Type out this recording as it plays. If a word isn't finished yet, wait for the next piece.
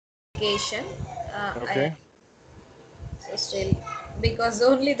application. Okay. So still, because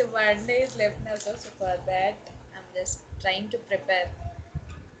only the 1 day is left now, so for that I'm just trying to prepare.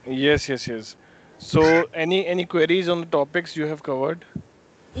 Yes, yes, yes. So any queries on the topics you have covered?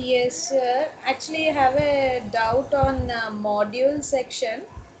 Yes, sir. Actually, I have a doubt on module section.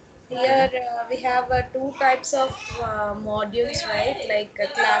 Okay. Here we have two types of modules, right? Like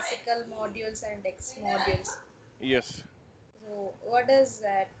classical modules and X modules. Yes. So, what does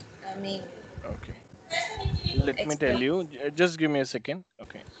that mean? Okay. Let me tell Explain. you. Just give me a second.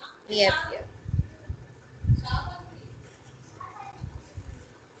 Okay. Yep, yep.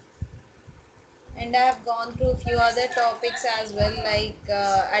 And I have gone through a few other topics as well, like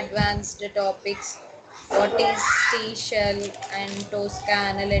advanced topics. What is T-shell and Tosca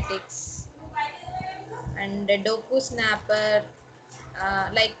analytics and Doku Snapper.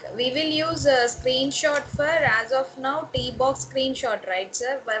 Like we will use a screenshot for as of now TBox screenshot, right,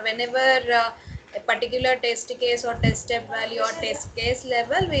 sir? But whenever a particular test case or test step value or test case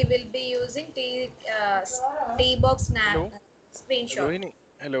level, we will be using TBox snap Hello. screenshot. Rohini.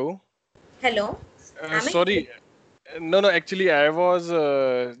 Hello. Hello, am I? Sorry. No, no. Actually, I was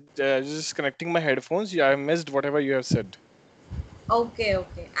just connecting my headphones. Yeah, I missed whatever you have said. Okay,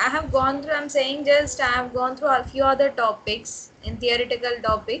 okay. I have gone through. I'm saying just I have gone through a few other topics in theoretical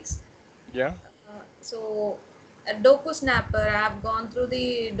topics. Yeah. So a Doku Snapper, I have gone through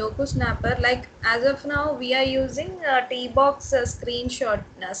the Doku Snapper. Like as of now, we are using a T-box screenshot,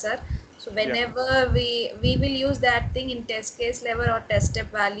 sir. So Yeah. whenever we will use that thing in test case level or test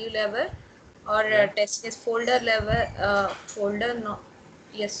step value level or Yeah. test case folder level, folder no,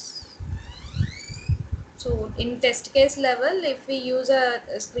 yes. So in test case level, if we use a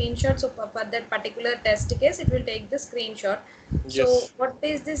screenshot, so for that particular test case, it will take the screenshot. So Yes. what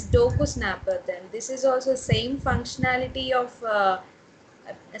is this Doku Snapper then? This is also same functionality of a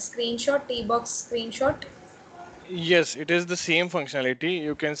screenshot, T-box screenshot. Yes, it is the same functionality.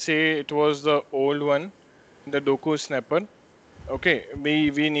 You can say it was the old one, the Doku Snapper. Okay,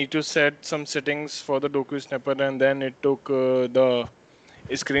 we need to set some settings for the Doku Snapper, and then it took the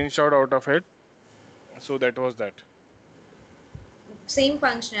screenshot out of it. So that was that. Same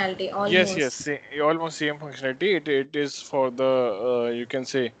functionality Yes, yes, almost. almost same functionality. It is for the you can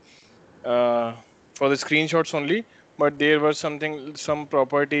say uh, for the screenshots only, but there were some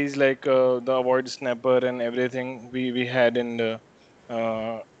properties like the avoid snapper and everything we had in the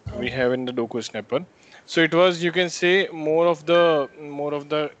uh, Oh, we have in the Doku Snapper. So it was, you can say, more of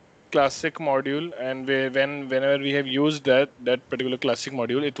the classic module, and whenever we have used that particular classic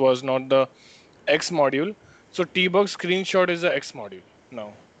module, it was not the X module. So T-box screenshot is the X module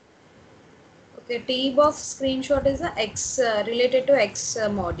now. okay. T-box screenshot is a X related to X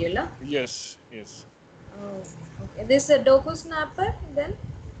module. Yes, yes. Oh, okay. This Doku Snapper then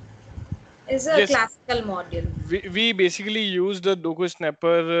is a Yes, classical module. we basically use the Doku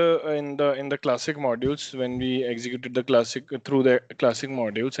Snapper in the classic modules when we executed the classic through the classic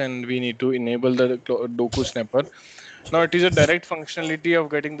modules, and we need to enable the Doku Snapper. Now it is a direct functionality of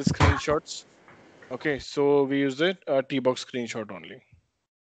getting the screenshots. Okay, so we use the T-box screenshot only.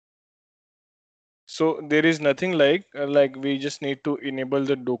 So there is nothing like we just need to enable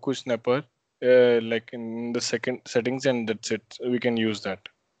the Doku Snapper like in the second settings, and that's it. We can use that.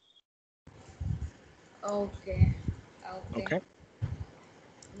 Okay. Okay. Okay.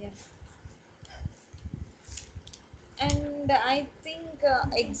 Yeah. And I think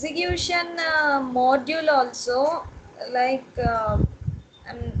execution module also, like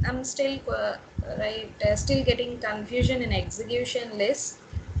I'm still right still getting confusion in execution list.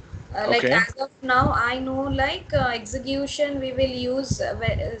 Like Okay. as of now, I know like execution we will use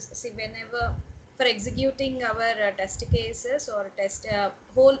see whenever for executing our test cases or test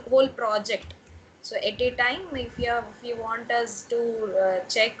whole project. So at a time, if you want us to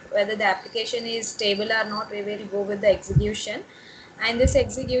check whether the application is stable or not, we will go with the execution, and this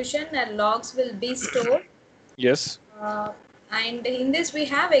execution logs will be stored. Yes. Uh, and in this we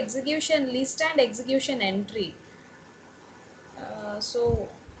have execution list and execution entry. So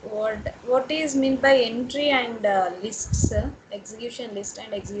what is meant by entry and lists? Execution list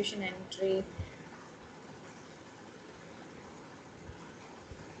and execution entry.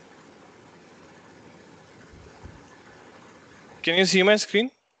 Can you see my screen?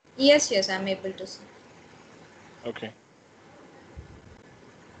 Yes, yes, I'm able to see. Okay.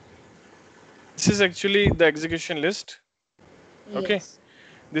 This is actually the execution list. Okay. Yes.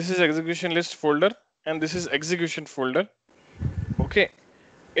 This is execution list folder, and this is execution folder. Okay.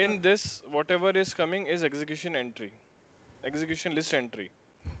 In Okay. this, whatever is coming is execution entry, execution list entry.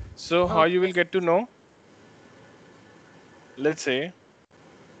 So how you will Okay. get to know? Let's say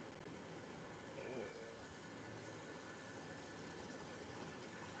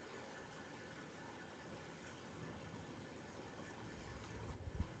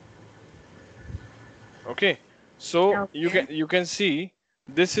Okay, so Okay. you can see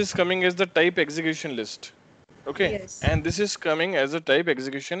this is coming as the type execution list. Okay, Yes. and this is coming as a type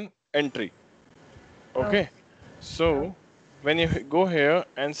execution entry. Okay. Okay, so when you go here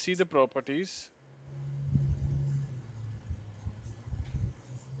and see the properties,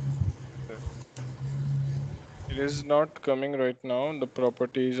 it is not coming right now. The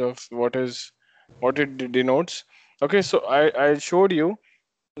properties of what it denotes. Okay, so I showed you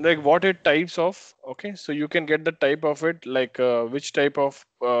like what it types of. Okay, so you can get the type of it, like which type of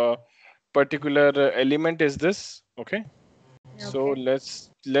particular element is this. Okay, so Okay.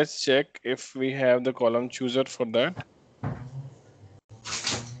 let's check if we have the column chooser for that.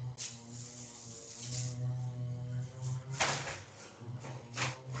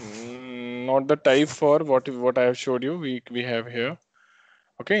 Not the type for what I have showed you. We have here.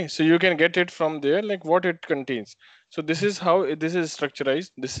 Okay, so you can get it from there, like what it contains. So this is how this is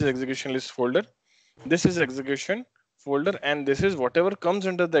structurized. This is execution list folder. This is execution folder, and this is whatever comes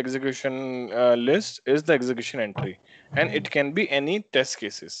under the execution list is the execution entry, and it can be any test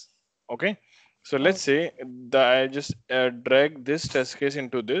cases. Okay, so let's Okay. say that I just drag this test case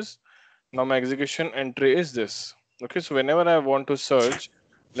into this. Now my execution entry is this. Okay, so whenever I want to search,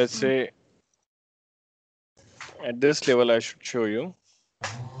 let's say at this level, I should show you.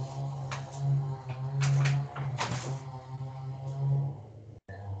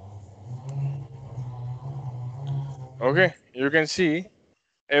 Okay, you can see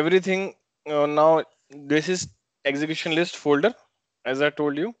everything. Now this is execution list folder, as I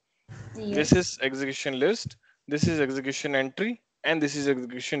told you. This Yes. is execution list, this is execution entry, and this is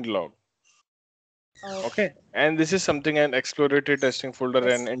execution log. Okay. Okay, and this is something an exploratory testing folder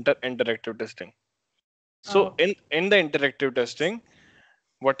and Yes. interactive testing. So Okay. in the interactive testing,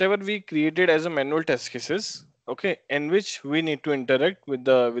 whatever we created as a manual test cases, okay, in which we need to interact with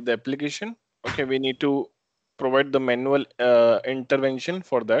the application. Okay, we need to provide the manual intervention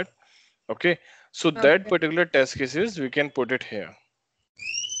for that. Okay, so that Okay. particular test cases we can put it here.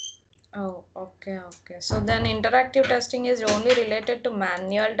 Oh, okay, okay. So then interactive testing is only related to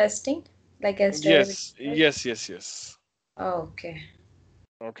manual testing, like yesterday we Yes, discussed. yes. Okay,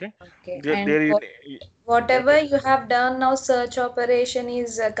 Okay, okay. there, And there is, whatever okay. you have done now, search operation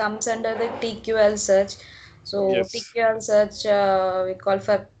is comes under the TQL search. So Yes, TQL search we call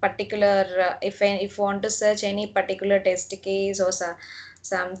for particular if you want to search any particular test case or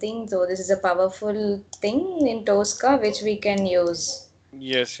something. So this is a powerful thing in Tosca which we can use.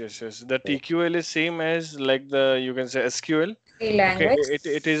 yes. The TQL is same as like the, you can say, SQL. The Okay, language.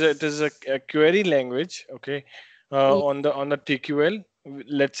 it is a query language. Okay, on the TQL,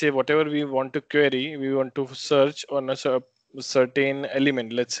 let's say whatever we want to query, we want to search on a certain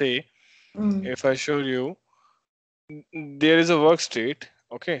element. Let's say Mm. if I show you, there is a work state.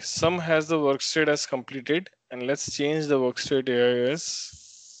 Okay, some has the work state as completed, and let's change the work state here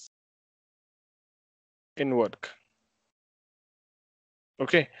as in work.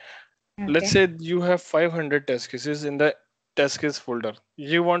 Okay, let's Okay. say you have 500 test cases in the test case folder.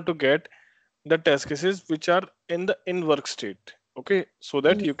 You want to get the test cases which are in the in work state. Okay, so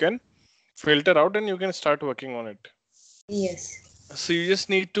that you Yes. can filter out and you can start working on it. Yes. So you just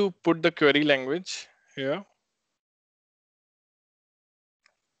need to put the query language here.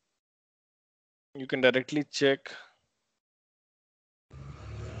 You can directly check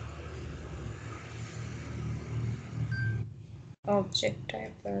Object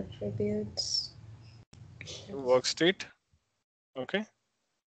type attributes. work state. Okay,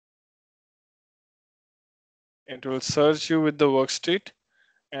 it will search you with the work state,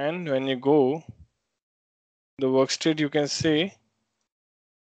 and when you go the work state, you can say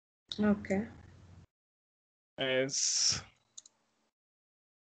Okay. as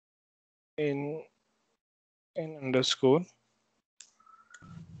in underscore.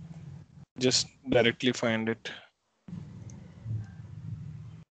 Just directly find it.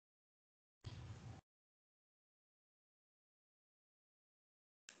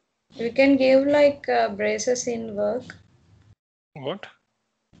 We can give like braces in work. What?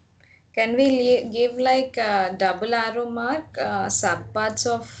 Can we give like double arrow mark subparts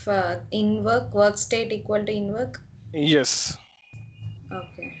of in work work state equal to in work? Yes.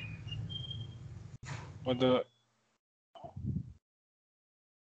 Okay. Or the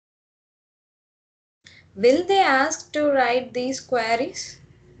Will they ask to write these queries,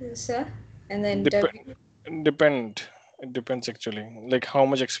 sir, in the interview? dep- depend. It depends actually, like how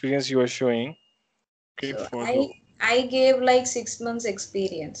much experience you are showing. Okay, So for I gave like 6 months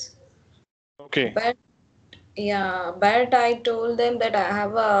experience, okay, but yeah, but I told them that I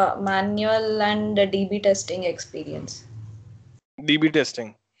have a manual and a DB testing experience. DB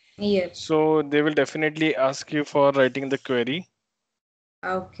testing. Yep. So they will definitely ask you for writing the query.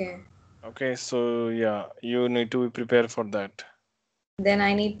 Okay. Okay, so yeah, you need to be prepared for that. Then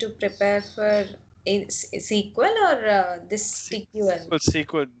I need to prepare for SQL or this TQL. So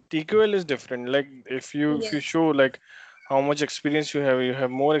SQL, TQL is different. Like if you Yes. show like how much experience you have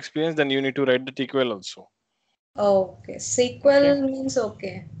more experience, then you need to write the TQL also. Okay. Okay. SQL means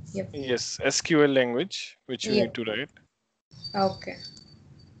okay. Yep. Yes, SQL language which you need Yep. to write. Okay.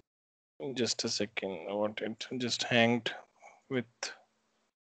 Just a second. I want it just hanged with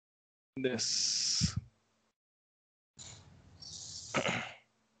this.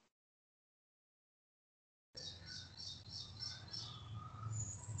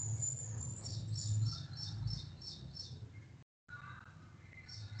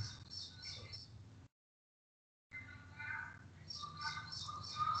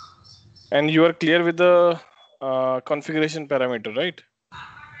 And you are clear with the configuration parameter, right?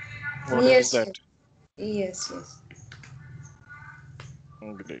 What is Yes. that? Yes. Yes. Yes.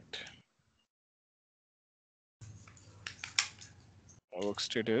 Great. Work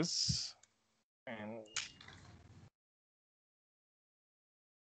state is and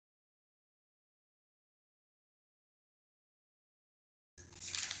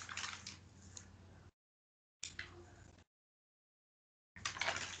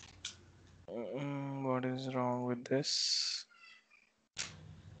what is wrong with this?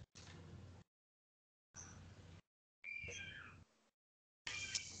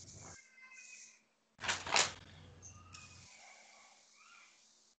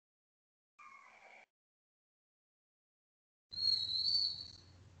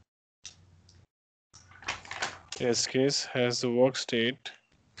 Test case has the work state.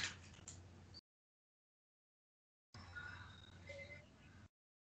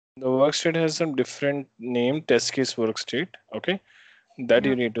 The work state has some different name, test case work state. Okay, that Yeah.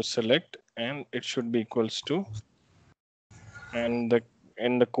 you need to select, and it should be equals to, and the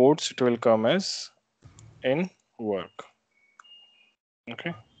in the codes it will come as in work.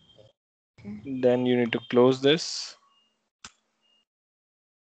 Okay, Okay. then you need to close this,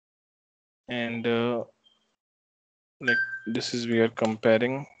 and like this is we are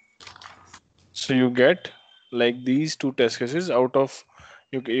comparing. So you get like these two test cases out of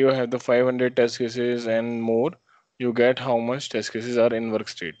you have the 500 test cases and more. You get how much test cases are in work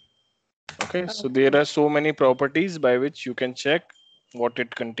state. Okay, so there Okay. are so many properties by which you can check what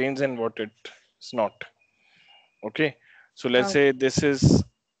it contains and what it is not. Okay, so let's Oh, say this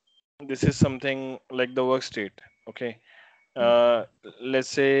is something like the work state. Okay, uh, let's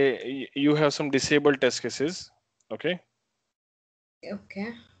say you have some disabled test cases. Okay,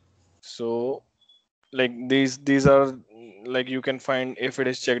 okay. so like these are like you can find if it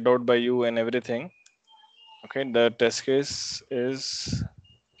is checked out by you and everything. Okay, the test case is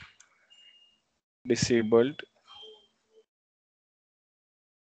disabled.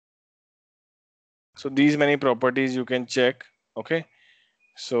 So these many properties you can check. Okay,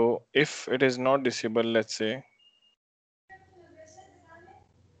 so if it is not disabled, let's say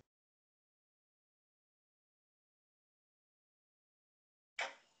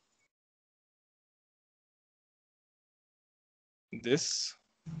this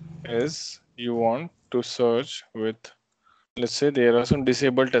is you want to search with, let's say there are some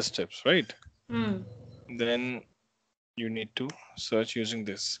disabled test steps, right? Hmm. Then you need to search using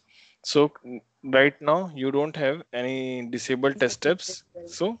this. So right now you don't have any disabled test Nothing steps,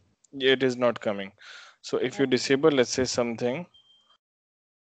 visible. so it is not coming. So if you disable, let's say something,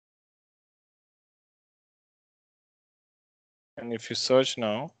 and if you search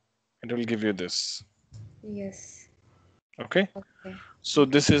now, it will give you this. Yes. Okay. Okay. So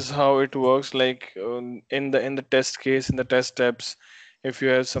Okay. this is how it works. Like in the test case, in the test steps, if you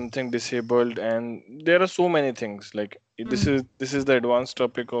have something disabled, and there are so many things. Like Hmm. this is the advanced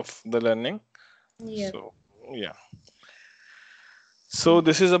topic of the learning. Yep. So yeah. So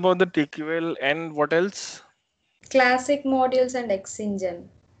this is about the TQL and what else? Classic modules and X engine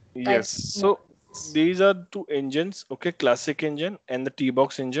Yes. types of So modules. these are two engines. Okay, classic engine and the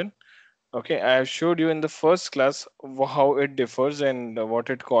TBox engine. Okay, I have showed you in the first class how it differs and what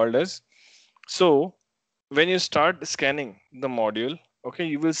it called as. So when you start scanning the module, okay,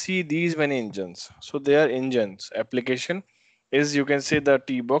 you will see these many engines. So they are engines. Application is you can say the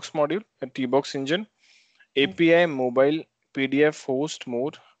TBox module, a TBox engine, API, mobile, PDF, host,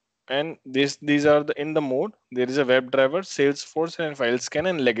 more, and these are the in the mode. There is a WebDriver, Salesforce, and file scan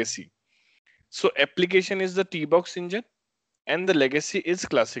and legacy. So application is the TBox engine, and the legacy is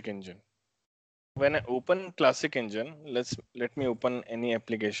classic engine. When I open classic engine, let me open any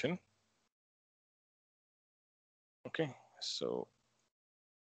application. Okay, so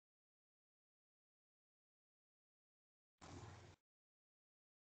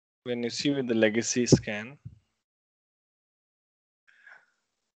when you see with the legacy scan.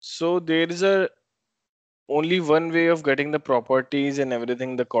 So there is a only one way of getting the properties and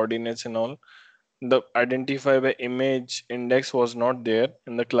everything, the coordinates and all. The identify by image index was not there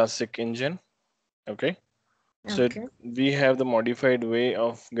in the classic engine. Okay. So Okay. we have the modified way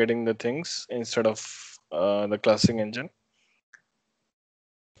of getting the things instead of the classic engine.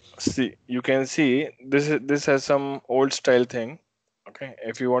 See, you can see this has some old style thing. Okay.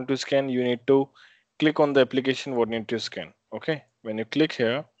 If you want to scan, you need to click on the application what need to scan. Okay. When you click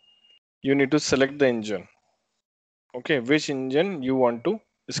here, you need to select the engine. Okay, which engine you want to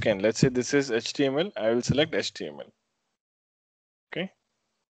scan. Let's say this is HTML. I will select HTML. Okay.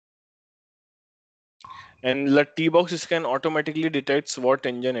 And the TBox scan automatically detects what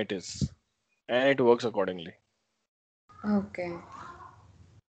engine it is and it works accordingly. Okay.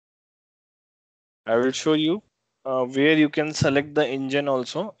 I will show you where you can select the engine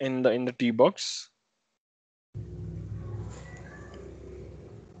also in the TBox.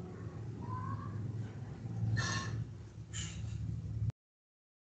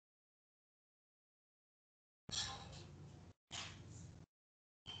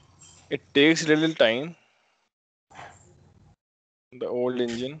 It takes little time, the old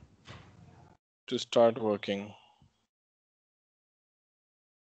engine, to start working.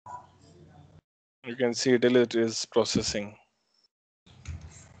 You can see till it is processing.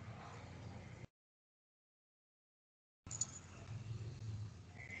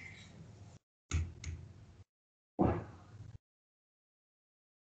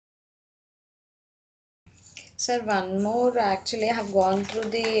 Sir, one more. Actually, I have gone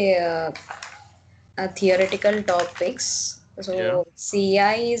through the theoretical topics. Yeah. So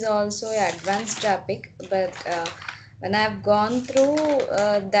CI is also an advanced topic, but when I've gone through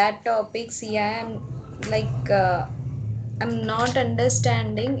that topic, CI, I'm like I'm not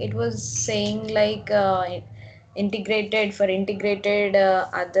understanding. It was saying like integrated for integrated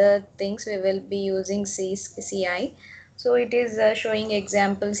other things we will be using CI. So it is showing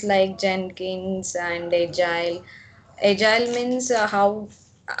examples like Jenkins and Agile. Agile means how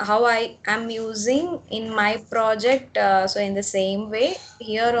I am using in my project. So in the same way,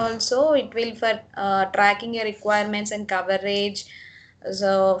 here also it will for tracking your requirements and coverage.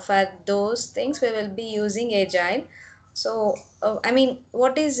 So for those things, we will be using Agile. So I mean,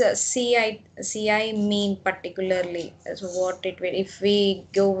 what is CI mean particularly? So what it will if we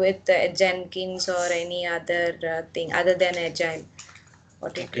go with Jenkins or any other thing other than Agile,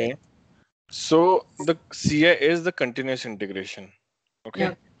 what it will? Okay. So the CI is the continuous integration. Okay.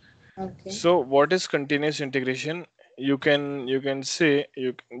 Yeah. Okay. So what is continuous integration? You can say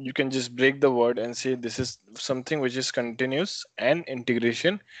you can just break the word and say this is something which is continuous and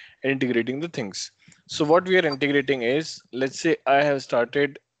integration, integrating the things. So what we are integrating is, let's say I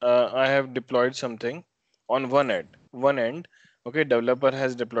have deployed something on one end. Okay, developer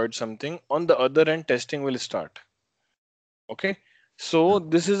has deployed something. On the other end, testing will start. Okay, so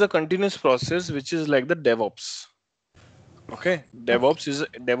this is a continuous process which is like the DevOps. Okay, Okay.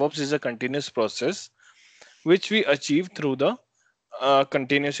 DevOps is a continuous process which we achieve through the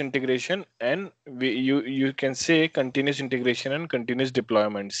continuous integration, and you can say continuous integration and continuous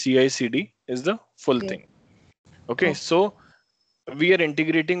deployment. CI/CD is the full Okay. thing. Okay, so we are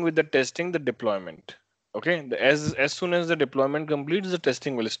integrating with the testing, the deployment. Okay, as soon as the deployment completes, the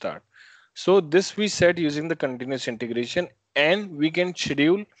testing will start. So this we set using the continuous integration, and we can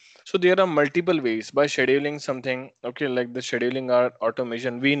schedule. So there are multiple ways by scheduling something. Okay, like the scheduling our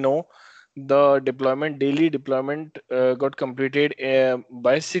automation. We know the deployment, daily deployment got completed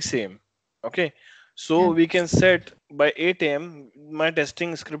by 6 a.m. Okay, so Okay. we can set by 8 a.m. my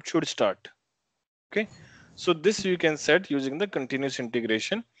testing script should start. Okay, so this you can set using the continuous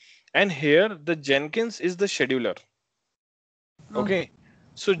integration, and here the Jenkins is the scheduler. Okay. Okay,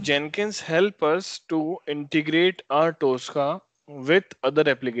 so Jenkins help us to integrate our Tosca with other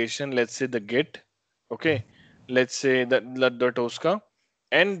application. Let's say the Git. Okay, let's say the Tosca,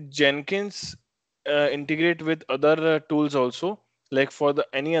 and Jenkins integrate with other tools also. Like for the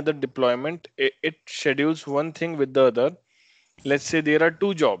any other deployment, it schedules one thing with the other. Let's say there are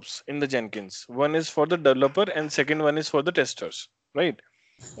two jobs in the Jenkins. One is for the developer and second one is for the testers, right?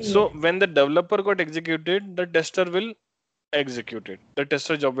 So Yeah. when the developer got executed, the tester will execute it. The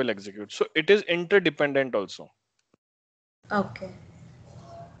tester job will execute. So it is interdependent also. Okay.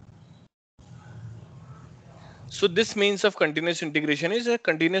 So this means of continuous integration is a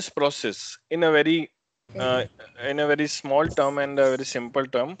continuous process uh, Okay. in a very small term and a very simple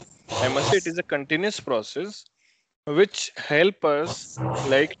term. I must say it is a continuous process which help us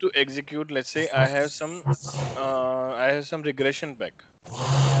like to execute. Let's say I have some regression pack.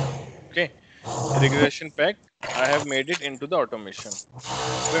 Okay, regression pack, I have made it into the automation.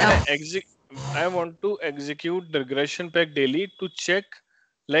 When Oh, I want to execute the regression pack daily to check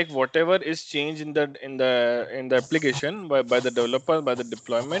like whatever is changed in the application by the developer, by the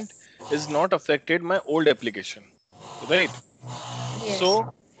deployment, is not affected my old application, right? yes.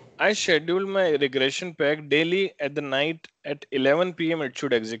 So I schedule my regression pack daily at the night at 11 p.m. It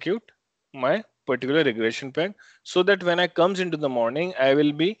should execute my particular regression pack, so that when I comes into the morning, I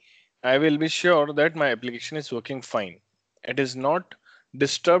will be sure that my application is working fine. It is not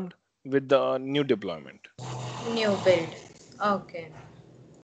disturbed with the new deployment. New build. Okay.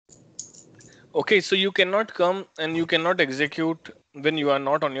 Okay, so you cannot come and you cannot execute when you are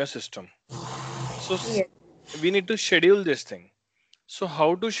not on your system. So Yes. we need to schedule this thing. So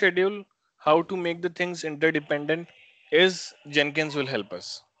how to schedule, how to make the things interdependent is Jenkins will help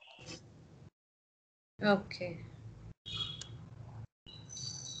us. Okay.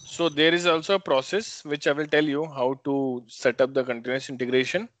 So there is also a process which I will tell you how to set up the continuous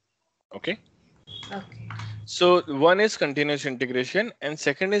integration. Okay. Okay. So one is continuous integration and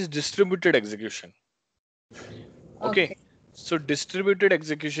second is distributed execution. Okay. Okay. So distributed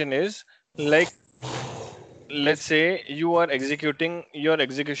execution is like, let's say you are executing your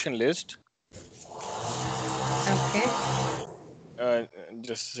execution list. Okay. Uh,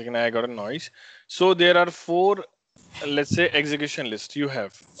 just a second, I got a noise. So there are four, let's say, execution list you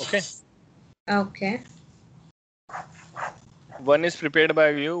have. Okay. Okay. One is prepared by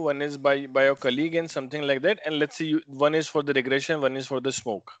you, one is by your colleague, and something like that. And let's say one is for the regression, one is for the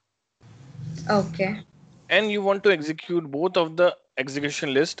smoke. Okay. And you want to execute both of the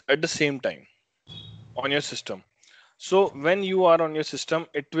execution list at the same time on your system. So when you are on your system,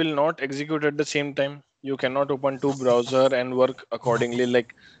 it will not execute at the same time. You cannot open two browser and work accordingly,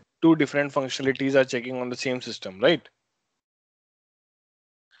 like two different functionalities are checking on the same system, right?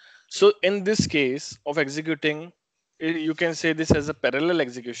 So in this case of executing, you can say this as a parallel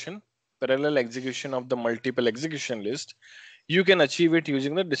execution of the multiple execution list. You can achieve it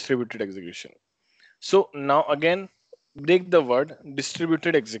using the distributed execution. So now again, break the word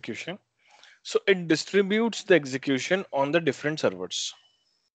distributed execution. So it distributes the execution on the different servers.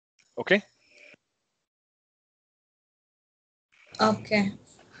 Okay. Okay.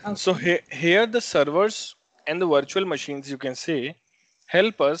 So Okay. here the servers and the virtual machines, you can say,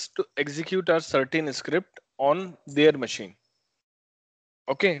 help us to execute our certain script on their machine.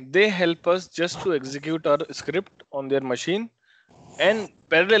 Okay, they help us just to execute our script on their machine, and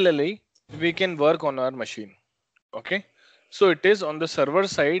parallelly we can work on our machine. Okay, so it is on the server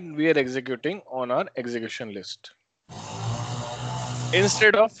side we are executing on our execution list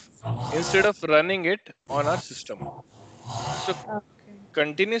instead of running it on our system. So Okay.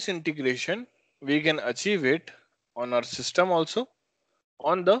 continuous integration, we can achieve it on our system also,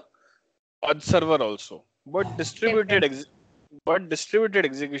 on the server also, but Different. distributed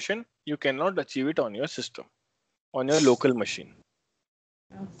execution you cannot achieve it on your system, on your local machine,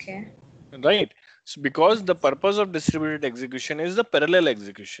 Okay. right? So because the purpose of distributed execution is the parallel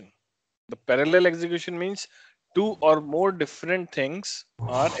execution. The parallel execution means two or more different things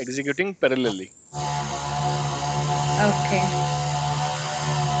are executing parallelly. Okay.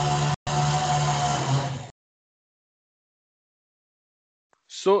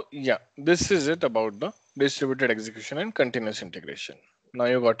 So yeah, this is it about the distributed execution and continuous integration. Now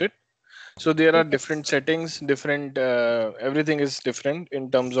you got it. So there are different Yes. settings, different everything is different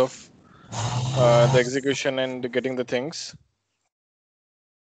in terms of the execution and getting the things.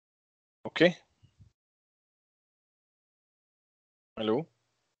 Okay. Hello.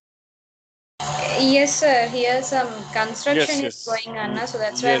 Yes, sir. Here some construction Yes, is yes. going on, so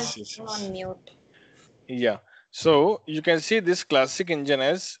that's why I'm Yes, yes, putting on yes. mute. Yeah. So you can see this classic engine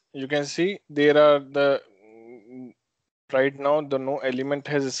as you can see there are the right now the no element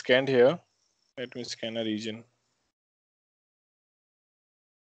has scanned here. Let me scan a region.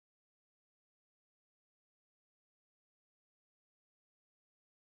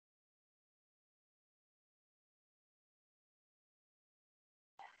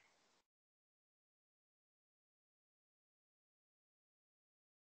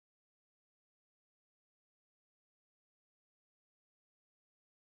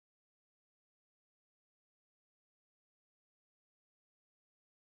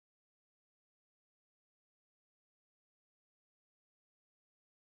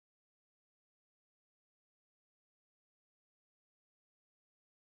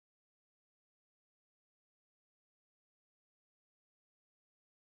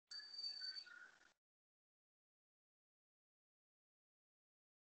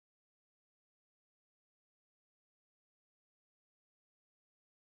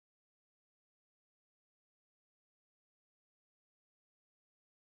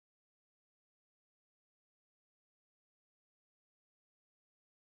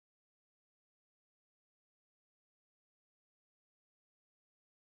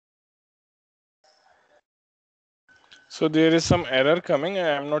 So there is some error coming. I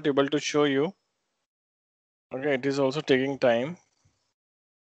am not able to show you. Okay, it is also taking time.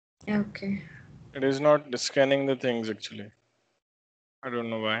 Okay. It is not scanning the things actually. I don't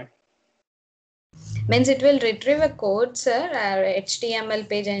know why. Means it will retrieve a code, sir, or HTML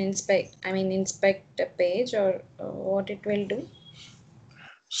page and inspect a page, or what it will do?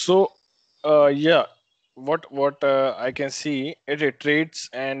 So, yeah, what I can see, it iterates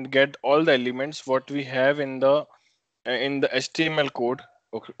and get all the elements what we have in the HTML code.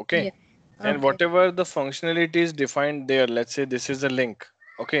 Okay, okay, Yeah. and Okay. whatever the functionality is defined there. Let's say this is a link.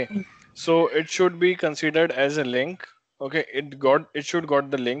 Okay, so it should be considered as a link. Okay, it should got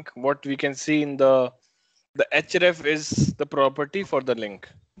the link. What we can see in the href is the property for the link.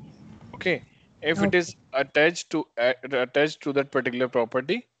 Okay, if it is Okay. attached to that particular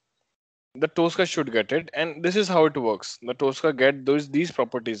property, the Tosca should get it, and this is how it works. The Tosca get these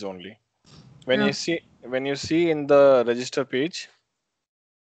properties only. Okay. When you see in the register page,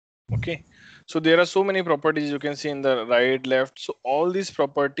 okay. So there are so many properties you can see in the right, left. So all these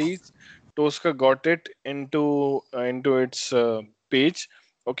properties, Tosca got it into its page.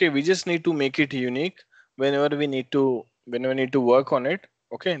 Okay, we just need to make it unique whenever we need to work on it.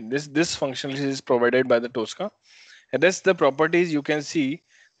 Okay, this functionality is provided by the Tosca. And that's the properties you can see.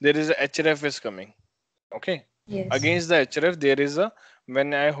 There is a href is coming. Okay, Yes. against the href there is a,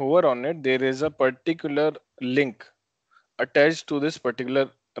 when I hover on it, there is a particular link attached to this particular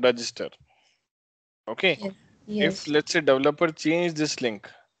register. Okay, Yes. if Yes. let's say developer change this link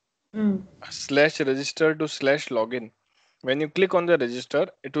Mm. slash register to slash login, when you click on the register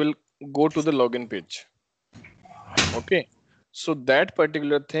it will go to the login page. Okay, so that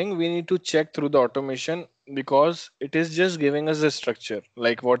particular thing we need to check through the automation, because it is just giving us a structure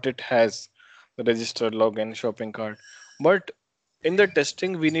like what it has, the register, login, shopping cart. But in the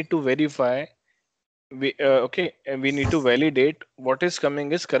testing we need to verify, and we need to validate what is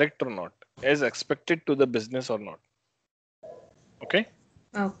coming is correct or not, as expected to the business or not. Okay,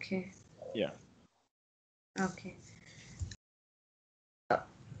 Okay. yeah. Okay.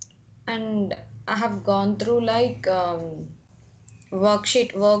 And I have gone through like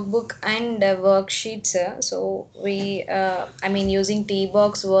workbook and worksheets. So using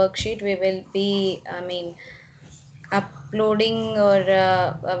TBox worksheet, we will be, uploading or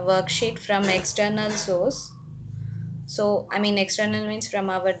a worksheet from external source. So, external means from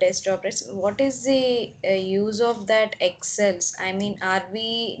our desktop. What is the use of that Excels? Are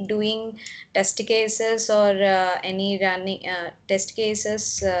we doing test cases or any running test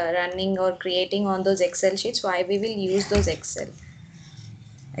cases running or creating on those Excel sheets? Why we will use those Excels?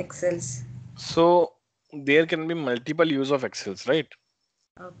 So there can be multiple use of Excels, right?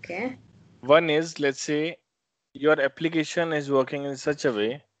 Okay. One is, let's say your application is working in such a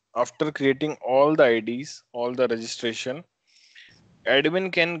way, after creating all the IDs, all the registration,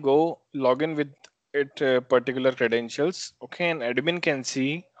 admin can go log in with it particular credentials. Okay, and admin can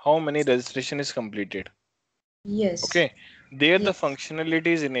see how many registration is completed. Yes. Okay, there the Yes. functionality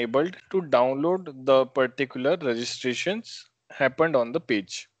is enabled to download the particular registrations happened on the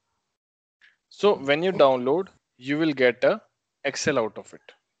page. So when you download, you will get a Excel out of it.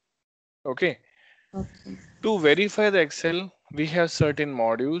 Okay, Okay. to verify the Excel, we have certain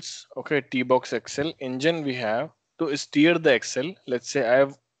modules. Okay, TBox Excel engine we have to steer the Excel. Let's say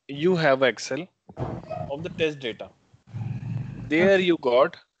you have Excel of the test data. There Okay. you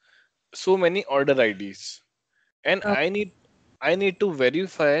got so many order IDs, and Oh, I need to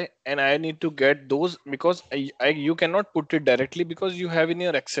verify and I need to get those, because you cannot put it directly because you have in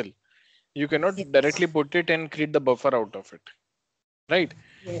your Excel. You cannot yes. directly put it and create the buffer out of it, right?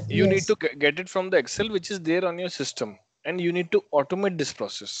 Yeah, You need to yes. get it from the Excel which is there on your system, and you need to automate this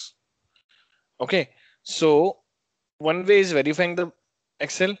process. Okay, so one way is verifying the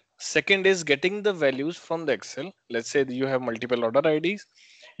Excel. Second is getting the values from the Excel. Let's say that you have multiple order IDs.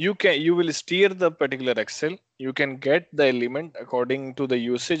 You will steer the particular Excel. You can get the element according to the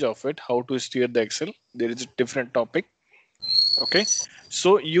usage of it. How to steer the Excel? There is a different topic. Okay,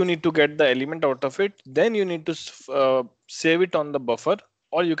 so you need to get the element out of it. Then you need to save it on the buffer,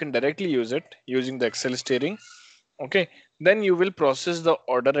 or you can directly use it using the Excel steering. Okay, then you will process the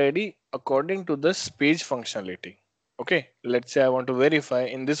order ID according to this page functionality. Okay, let's say I want to verify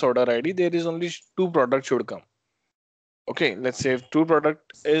in this order ID there is only two products should come. Okay, let's say if two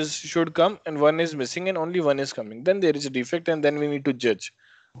product is should come and one is missing and only one is coming, then there is a defect, and then we need to judge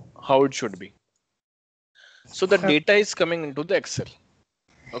how it should be. So the Oh, data is coming into the Excel.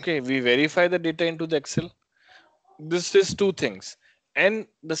 Okay, we verify the data into the Excel. This is two things. And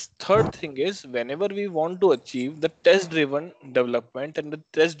the third thing is, whenever we want to achieve the test driven development and the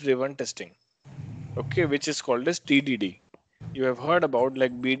test driven testing. okay, which is called as TDD. You have heard about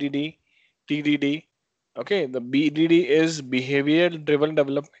like BDD, TDD. Okay, the BDD is behavior driven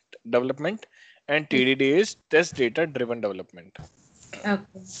development, and TDD is test data driven development. Okay.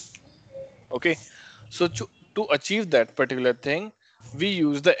 Okay, so to achieve that particular thing, we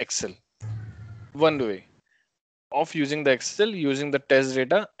use the Excel. One way of using the Excel, using the test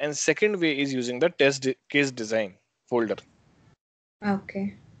data, and second way is using the case design folder.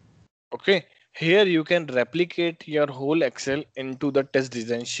 Okay. Okay, here you can replicate your whole Excel into the test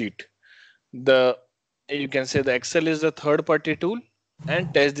design sheet. The You can say the Excel is the third party tool,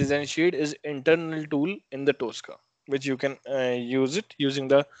 and test design sheet is internal tool in the Tosca, which you can use it using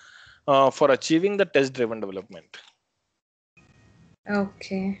the for achieving the test driven development.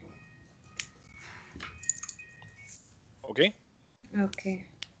 Okay. Okay, Okay.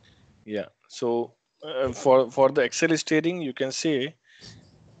 yeah. So for the Excel steering, you can say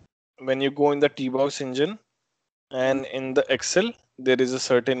when you go in the TBox engine and in the Excel, there is a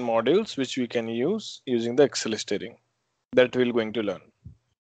certain modules which we can use using the Excel steering that we're going to learn.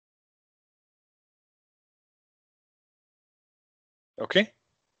 Okay.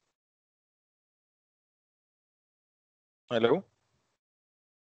 Hello.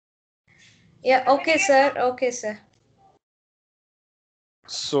 Yeah, okay, sir. Okay, sir.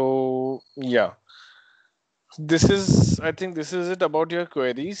 So yeah, I think this is it about your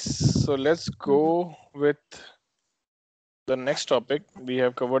queries. So let's go with the next topic. We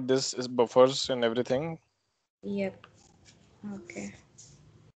have covered this is buffers and everything. Yep. Okay.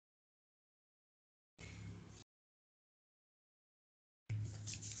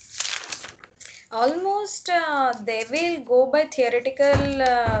 Almost they will go by theoretical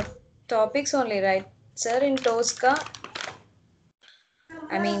topics only, right, sir, in Tosca?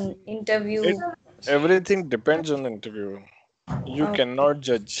 I mean, It interview. Everything depends on the interviewer. You Okay. cannot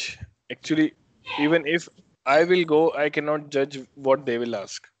judge. Actually, even if I will go, I cannot judge what they will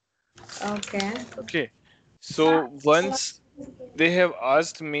ask. Okay. Okay. So once they have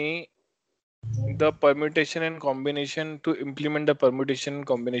asked me the permutation and combination to implement the permutation and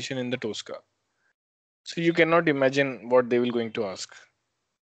combination in the Tosca. So you cannot imagine what they will going to ask.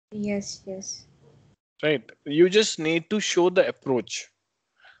 Yes, yes. Right. You just need to show the approach,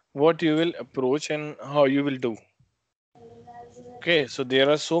 what you will approach and how you will do. Okay. So there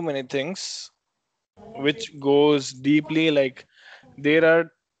are so many things which goes deeply like there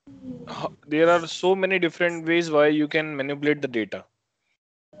are there are so many different ways why you can manipulate the data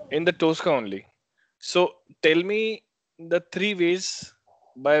in the Tosca only. So tell me the three ways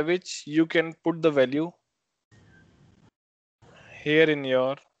by which you can put the value here in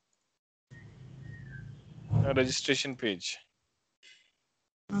your registration page.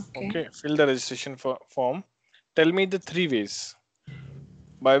 Okay. Okay, fill the registration form. Tell me the three ways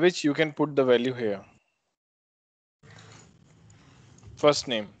by which you can put the value here. First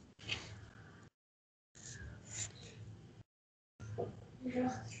name.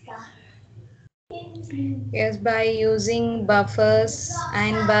 Yes, by using buffers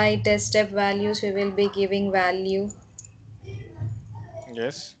and by test step values, we will be giving value.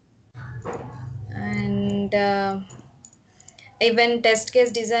 Yes. And even test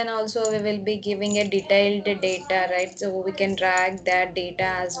case design also, we will be giving a detailed data, right? So we can drag that data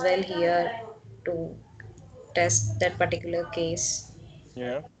as well here to test that particular case.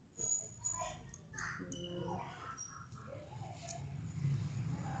 Yeah.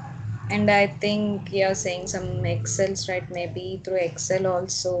 And I think you're saying some Excels, right? Maybe through Excel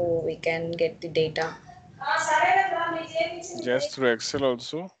also we can get the data. Just through Excel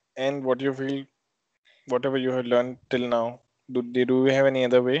also. And what you feel, whatever you have learned till now, do we have any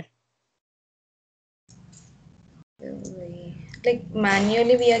other way? Like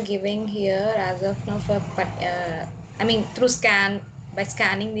manually we are giving here as of now for I mean through scan, by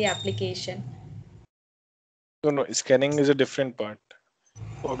scanning the application. No, no. Scanning is a different part.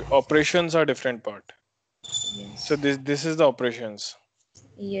 Okay, operations are different part. So Yes. this is the operations.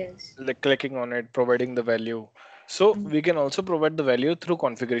 Yes. Like clicking on it, providing the value. So we can also provide the value through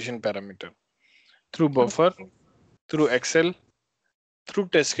configuration parameter, through buffer, Okay. through Excel, through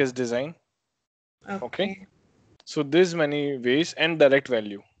test case design. Okay. Okay. So there's many ways and direct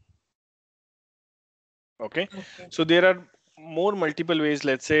value. Okay. Okay. So there are more multiple ways.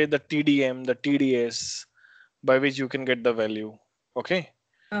 Let's say the TDM, the TDS, by which you can get the value. Okay.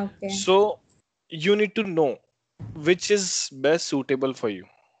 Okay. So you need to know which is best suitable for you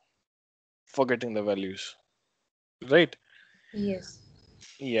for getting the values. Right. Yes.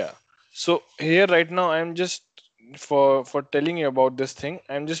 Yeah. So here right now I'm just for telling you about this thing,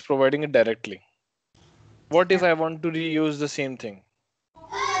 I'm just providing it directly. What if Yeah. I want to reuse the same thing?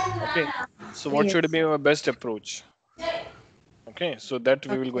 Okay, so what should Yes. be my best approach? Okay, so that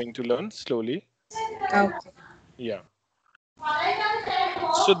we will Okay. going to learn slowly. Okay. Yeah.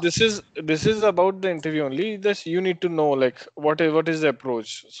 So this is about the interview only. Just you need to know like what is the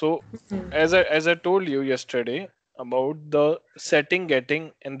approach. So Hmm. as I told you yesterday about the setting,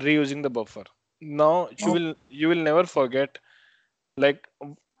 getting, and reusing the buffer. Now you Oh, will never forget, like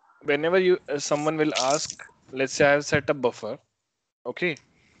whenever you someone will ask, let's say I have set a buffer, okay,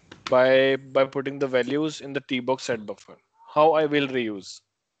 by putting the values in the TBox set buffer. How I will reuse?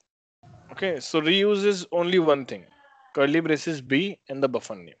 Okay, so reuse is only one thing, curly braces B and the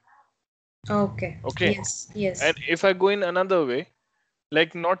buffer name. okay. Okay, Yes. Yes. and if I go in another way,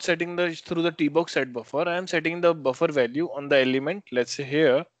 like not setting the through the TBox set buffer, I am setting the buffer value on the element, let's say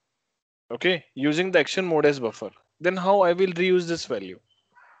here, okay, using the action mode as buffer. Then how I will reuse this value?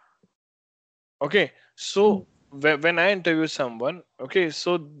 Okay, Mm. so when I interview someone, okay,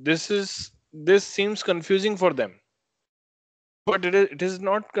 so this seems confusing for them, but it is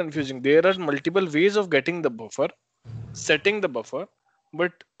not confusing. There are multiple ways of getting the buffer, setting the buffer,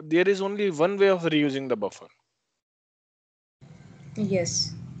 but there is only one way of reusing the buffer.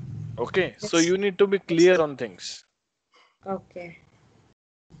 Yes. Okay, so Yes. you need to be clear Yes. on things. Okay.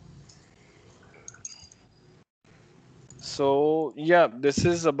 So yeah, this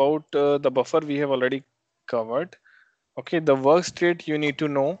is about the buffer we have already covered. Okay, the work state you need to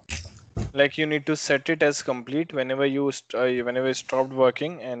know, like you need to set it as complete whenever whenever you stopped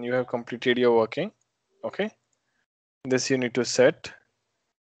working and you have completed your working. Okay, this you need to set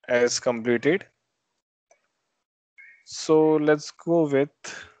as completed. So let's go with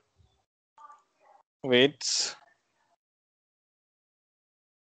waits.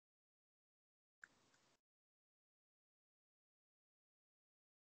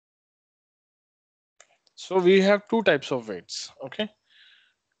 So we have two types of waits. Okay,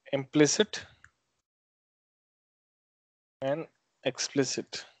 implicit and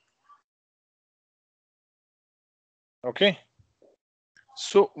explicit. Okay,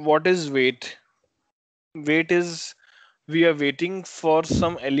 so what is wait? Wait is we are waiting for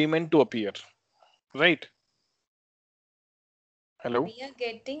some element to appear, right? Hello, We are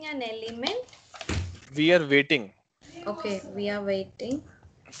getting an element. we are waiting Okay. We are waiting.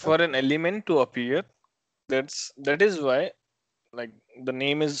 for Okay. an element to appear. That is why, like, the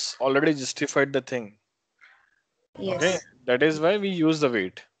name is already justified the thing. Okay, Yes. that is why we use the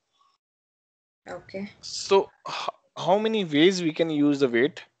wait. Okay. So how many ways we can use the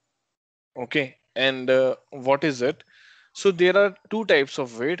wait? Okay, and what is it? So there are two types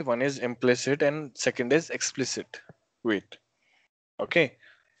of wait. One is implicit and second is explicit wait. Okay,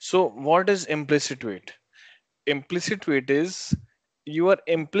 so what is implicit wait? Implicit wait is you are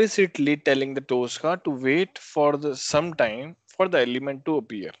implicitly telling the Tosca to wait for the some time for the element to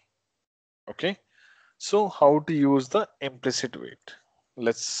appear. Okay, so how to use the implicit wait?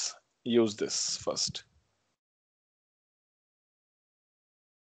 Let's use this first.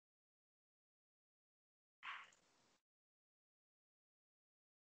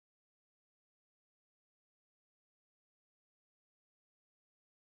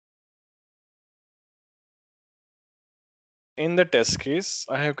 In the test case,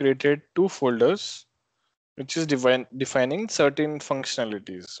 I have created two folders which is defining certain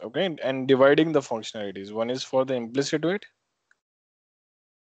functionalities, okay, and dividing the functionalities. One is for the implicit wait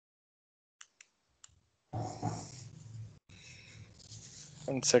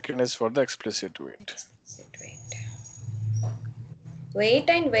and second is for the explicit wait. Explicit wait. Wait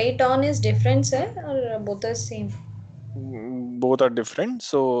and wait on is different, sir, or both the same? Both are different,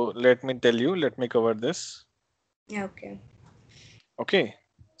 so let me tell you, let me cover this. Yeah, okay. Okay,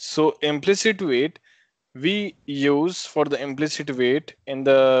 so implicit wait we use for the implicit wait in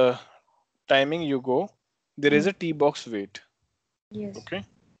the timing you go, there is Mm. a TBox wait. Yes. Okay,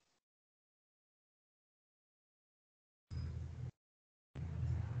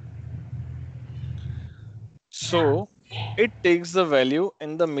 so it takes the value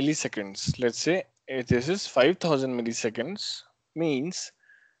in the milliseconds. Let's say if this is 5000 milliseconds, means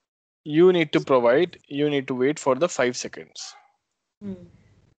you need to wait for the 5 seconds. Mm.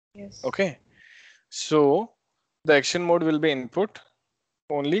 Yes. Okay, so the action mode will be input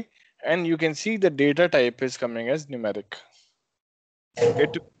only, and you can see the data type is coming as numeric.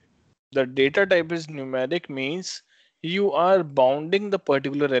 It The data type is numeric means you are bounding the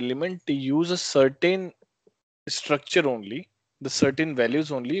particular element to use a certain structure only, the certain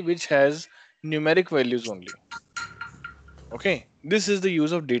values only, which has numeric values only. Okay, this is the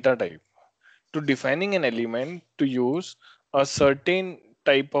use of data type to defining an element to use a certain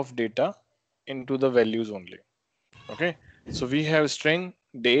type of data into the values only. Okay, So we have string,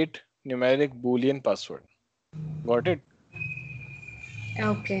 date, numeric, boolean, password. Got it?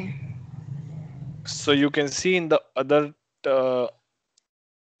 Okay. So you can see in the other uh,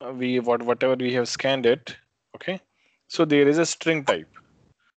 whatever we have scanned it. Okay. So there is a string type.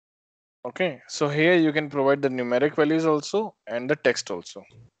 Okay. So here you can provide the numeric values also and the text also.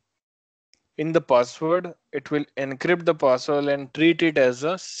 In the password, it will encrypt the password and treat it as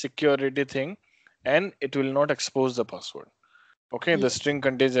a security thing, and it will not expose the password. Okay, the string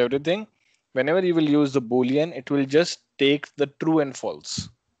contains everything. Whenever you will use the boolean, it will just take the true and false.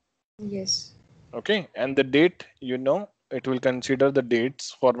 Yes. Okay, and the date, it will consider the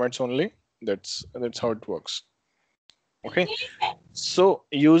dates formats only. That's how it works. Okay, so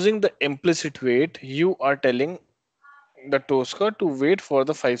using the implicit wait, you are telling the Tosca to wait for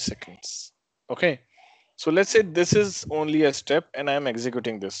the 5 seconds. Okay, so let's say this is only a step and I am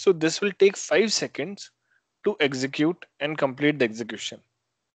executing this. So this will take 5 seconds to execute and complete the execution.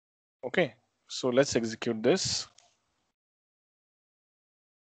 Okay, so let's execute this.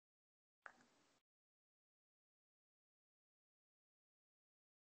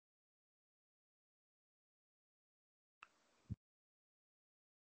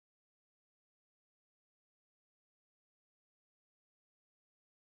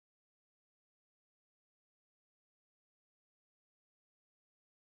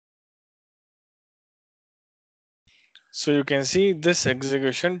 So you can see this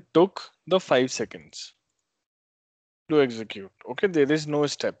execution took the 5 seconds to execute. Okay, there is no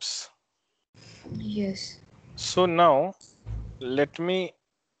steps. Yes. So now let me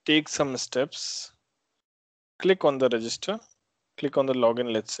take some steps. Click on the register, click on the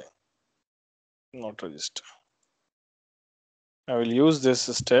login, let's say, not register. I will use this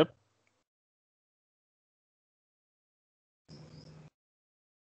step.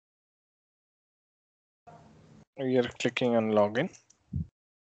 We are clicking on login.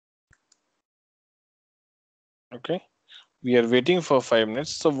 Okay, we are waiting for 5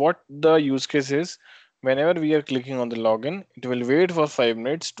 minutes. So what the use case is, whenever we are clicking on the login, it will wait for 5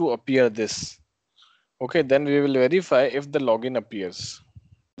 minutes to appear this. Okay, then we will verify if the login appears.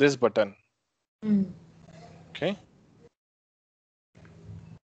 This button. Mm. Okay.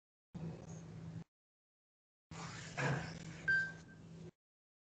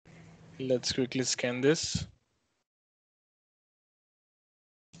 Let's quickly scan this.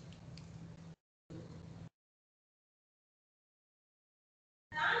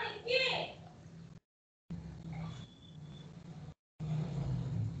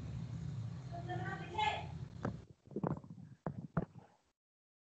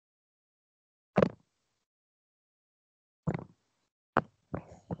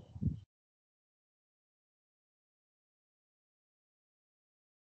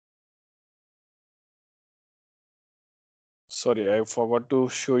 Sorry, I forgot to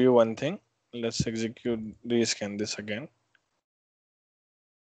show you one thing. Let's rescan this again.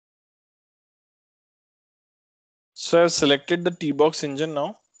 So I've selected the TBox engine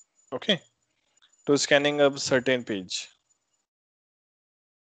now. Okay. To scanning a certain page.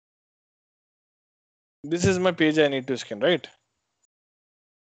 This is my page I need to scan, right?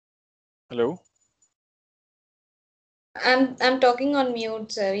 Hello? I'm talking on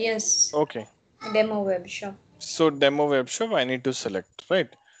mute, sir. Yes. Okay. Demo web shop. So demo web shop I need to select, right?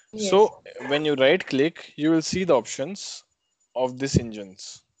 Yes. So when you right click, you will see the options of this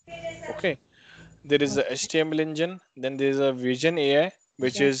engines. Okay. There is a Okay. HTML engine, then there is a Vision AI,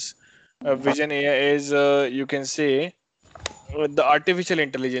 which Yeah. is Vision AI is you can say the artificial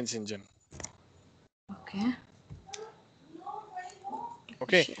intelligence engine. Okay.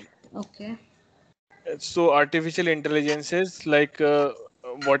 Okay. Okay. So artificial intelligence is like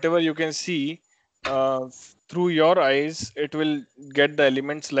whatever you can see through your eyes, it will get the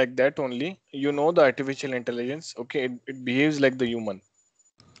elements like that only. You know the artificial intelligence. Okay, it behaves like the human.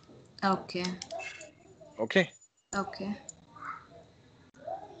 Okay. Okay. Okay.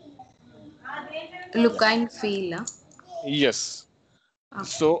 Yeah. Look and feel. Yes. Okay.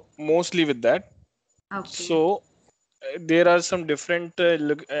 So mostly with that. Okay. So there are some different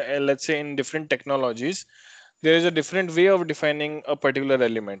let's say in different technologies there is a different way of defining a particular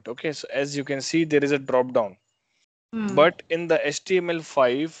element. Okay, so as you can see there is a drop down, Hmm. but in the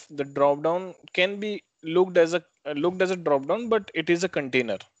HTML5 the drop down can be looked as a drop down, but it is a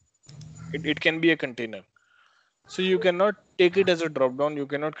container. It can be a container, so you cannot take it as a drop down, you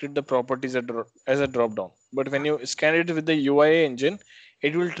cannot create the properties as a drop down, but when you scan it with the UIA engine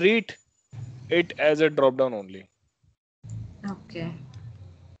it will treat it as a drop down only. Okay.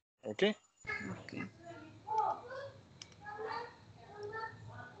 Okay. Okay.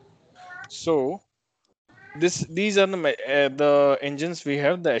 So these are the engines we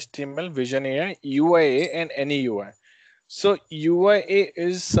have: the HTML, Vision AI, UIA, and any UI. So UIA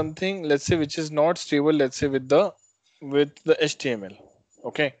is something, let's say, which is not stable, let's say, with the HTML.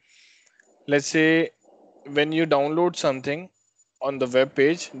 Okay, let's say when you download something on the web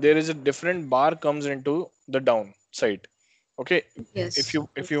page, there is a different bar comes into the down side. Okay, if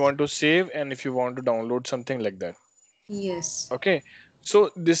Yes. you want to save and if you want to download something like that. Yes. Okay, so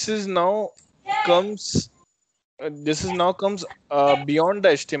comes this is now comes beyond the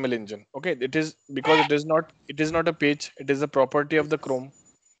HTML engine. Okay, it is because it is not a page, it is a property of the Chrome.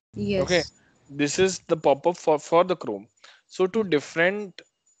 Okay, Yes. this is the pop-up for the Chrome. So to different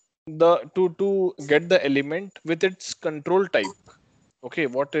the to get the element with its control type. Okay,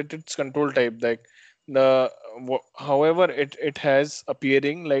 what its control type, like however it has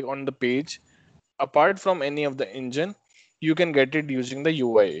appearing like on the page, apart from any of the engine, you can get it using the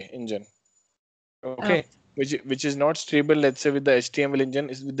UI engine. Okay, Oh, which is not stable, let's say, with the HTML engine,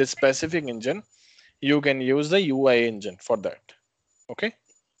 is with the specific engine. You can use the UI engine for that. Okay,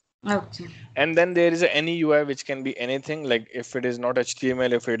 okay. and then there is any UI which can be anything, like if it is not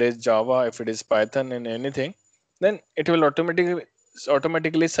HTML, if it is Java, if it is Python, and anything, then it will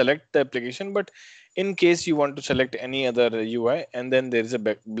automatically select the application. But in case you want to select any other UI, and then there is a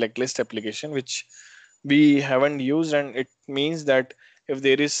blacklist application which we haven't used, and it means that if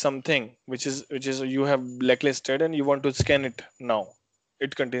there is something which is you have blacklisted and you want to scan it now,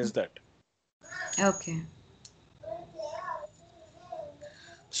 it contains that. Okay.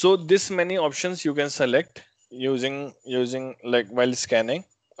 So this many options you can select using like while scanning.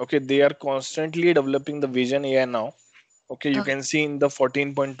 Okay, they are constantly developing the Vision AI now. Okay, you Okay. can see in the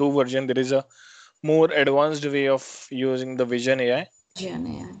 14.2 version there is a more advanced way of using the Vision AI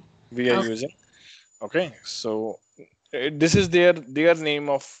Jania. we are Okay. using. Okay, so this is their name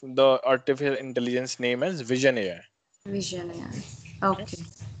of the artificial intelligence name as Vision AI. Vision AI. Okay, Okay.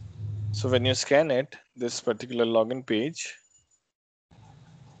 so when you scan it, this particular login page.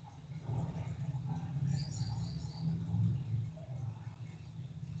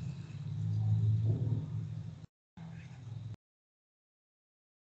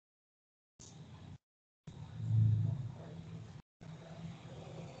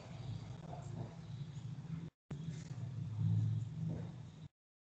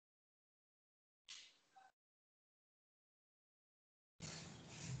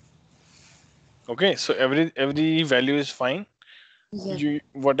 Okay, so every value is fine. Yes. You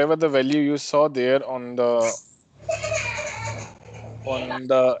whatever the value you saw there on the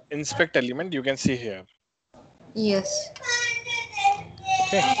inspect element, you can see here. Yes.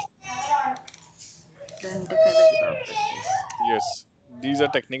 Okay, Identify the properties. yes, these are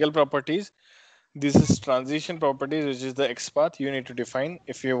technical properties. This is transition properties, which is the XPath you need to define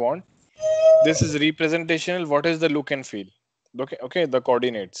if you want. This is representational, what is the look and feel. Okay, okay, the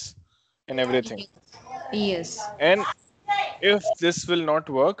coordinates and everything. Yes. And if this will not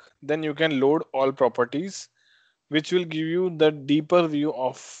work, then you can load all properties, which will give you the deeper view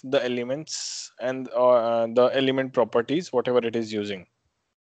of the elements and the element properties, whatever it is using.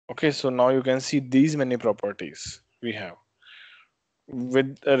 Okay, so now you can see these many properties we have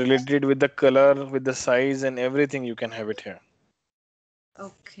with related with the color, with the size, and everything. You can have it here.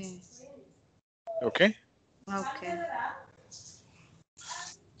 Okay. Okay, Okay.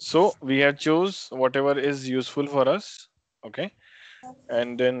 so we have chose whatever is useful for us. Okay,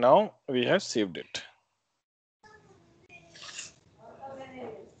 and then now we have saved it.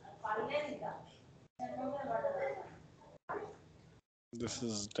 This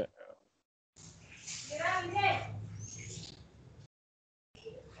is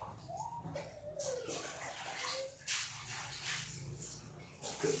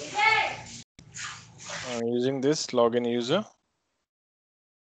using this login user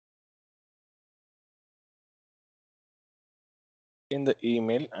in the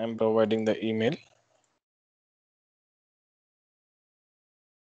email. I'm providing the email.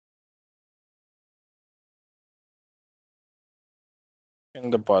 In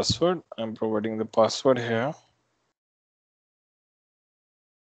the password, I'm providing the password here.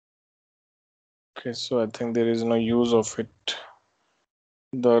 Okay, so I think there is no use of it,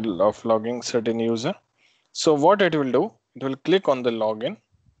 the of logging certain user. So what it will do, it will click on the login,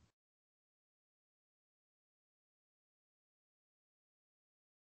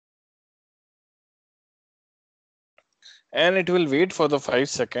 and it will wait for the 5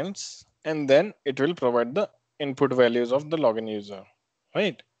 seconds, and then it will provide the input values of the login user,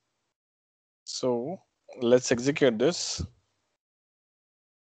 right? So let's execute this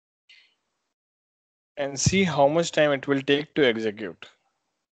and see how much time it will take to execute.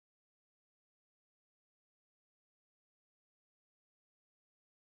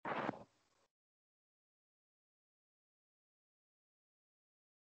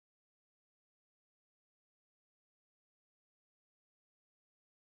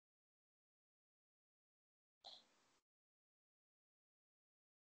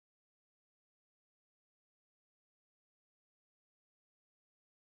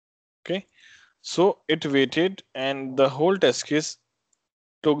 Okay, so it waited, and the whole test case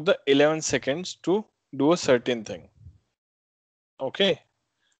took the 11 seconds to do a certain thing. Okay,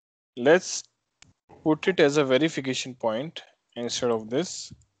 let's put it as a verification point instead of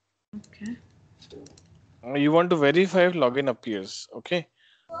this. Okay. You want to verify if login appears. Okay,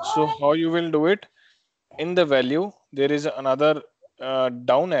 so how you will do it? In the value, there is another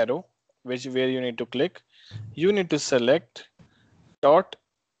down arrow, which where you need to click. You need to select dot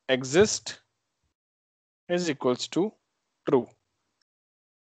exist is equals to true.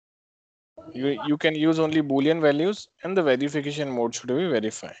 You can use only boolean values, and the verification mode should be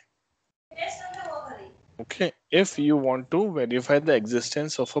verify. Okay, if you want to verify the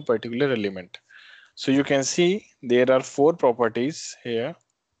existence of a particular element. So you can see there are four properties here.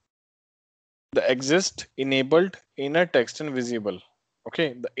 The exist, enabled, inner text, and visible.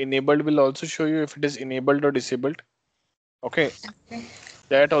 Okay, the enabled will also show you if it is enabled or disabled. Okay, Okay.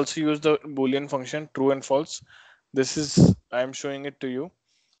 that also use the boolean function true and false. This is I am showing it to you.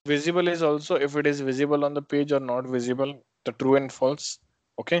 Visible is also if it is visible on the page or not visible, the true and false.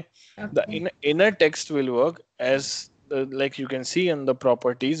 Okay, the Okay. inner text will work as like you can see in the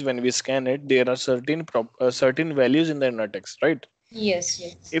properties. When we scan it, there are certain values in the inner text, right? Yes,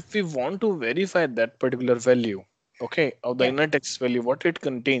 yes. If we want to verify that particular value, okay, of the Yeah. inner text value, what it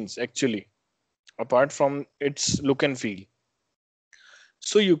contains actually, apart from its look and feel,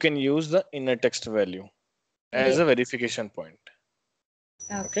 so you can use the inner text value as Yeah. a verification point.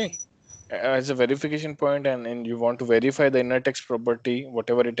 Okay, Okay. as a verification point, and you want to verify the inner text property,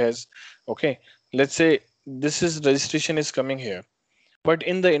 whatever it has. Okay, let's say this is registration is coming here, but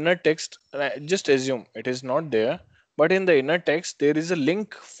in the inner text, just assume it is not there, but in the inner text there is a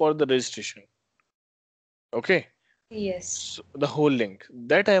link for the registration. Okay, Yes. so the whole link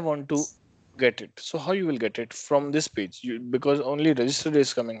that I want to get it. So how you will get it from this page? Because only register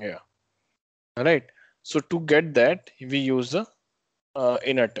is coming here. All right. So to get that, we use the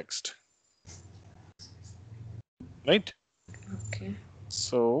inner text, right? Okay.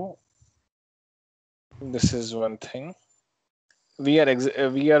 So this is one thing. We are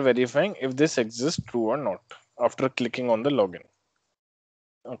verifying if this exists true or not after clicking on the login.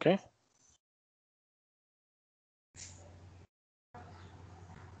 Okay.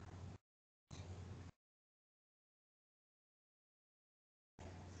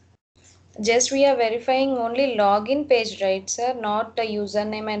 Just we are verifying only login page, right, sir? Not the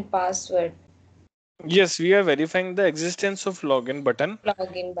username and password. Yes, we are verifying the existence of login button.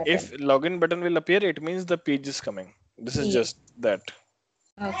 Login If button. login button will appear, it means the page is coming. This is Yes. just that.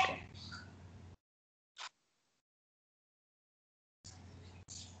 Okay.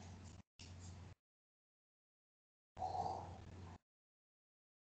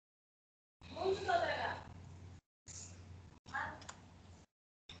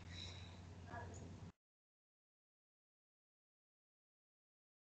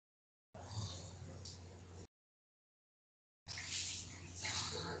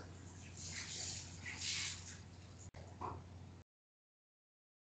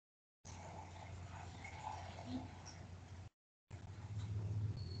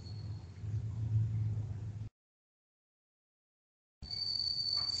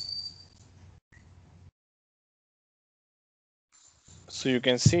 So you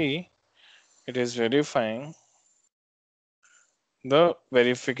can see it is verifying the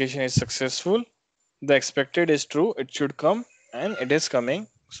verification is successful. The expected is true. It should come, and it is coming.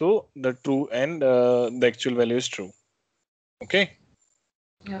 So the true and the actual value is true. Okay.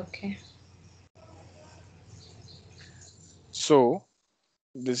 Okay. So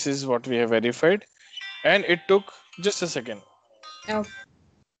this is what we have verified, and it took just a second. Okay.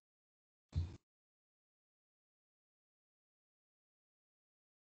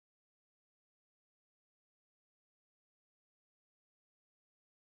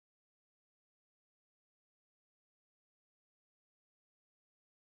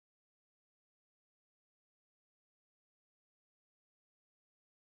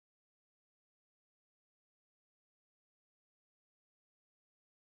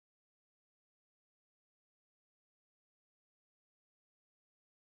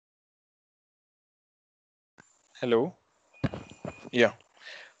 Hello. Yeah.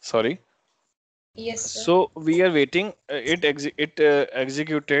 Sorry. Yes, sir. So we are waiting. It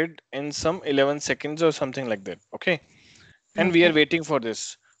executed in some 11 seconds or something like that. Okay. And we are Okay. waiting for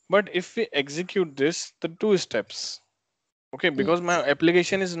this. But if we execute this, the two steps. Okay, because my Yes.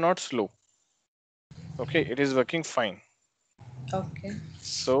 application is not slow. Okay, it is working fine. Okay.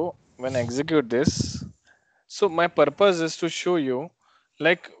 So when I execute this, so my purpose is to show you,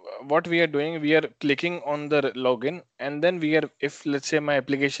 Like what we are doing, we are clicking on the login, and then we are, if let's say my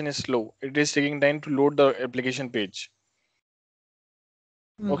application is slow, it is taking time to load the application page.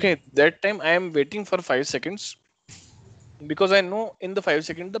 Hmm. Okay, that time I am waiting for 5 seconds, because I know in the 5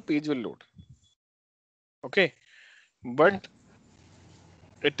 seconds the page will load. Okay, Okay. but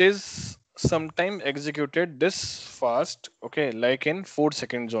it is sometime executed this fast. Okay, like in 4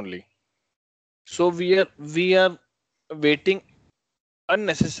 seconds only. So we are waiting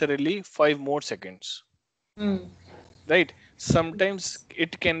unnecessarily 5 more seconds. Hmm. Right, sometimes Yes.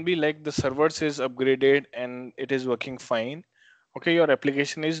 it can be like the servers is upgraded and it is working fine. Okay, your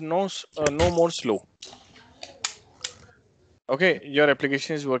application is no more slow. Okay, your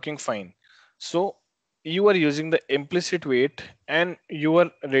application is working fine. So you are using the implicit wait, and you are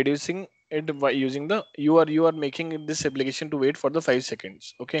reducing it by using the, you are making this application to wait for the 5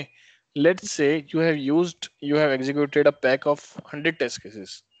 seconds. Okay, let's say you have executed a pack of 100 test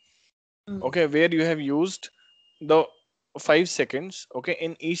cases. Hmm. Okay, where you have used the 5 seconds, okay,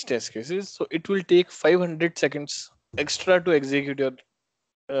 in each test cases, so it will take 500 seconds extra to execute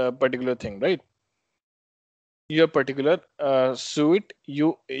your particular thing, right? Your particular suite,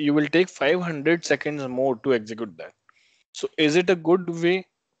 you will take 500 seconds more to execute that. So is it a good way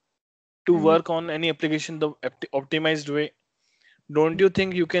to And work on any application the optimized way? Don't you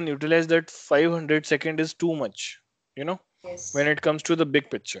think you can utilize that 500 second is too much, you know, when yes. it comes to the big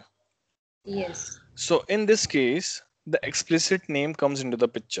picture? Yes. So in this case, the explicit name comes into the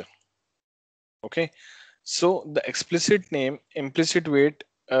picture. Okay, so the explicit name, implicit wait,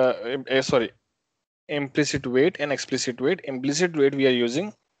 sorry, implicit wait and explicit wait. Implicit wait we are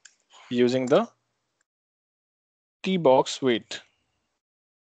using the TBox wait.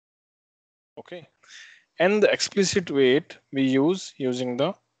 Okay, and the explicit wait we use using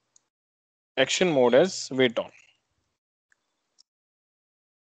the action mode as WaitOn.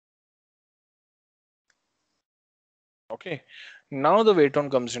 Okay, now the WaitOn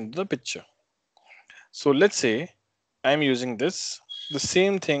comes into the picture. So let's say I'm using this, the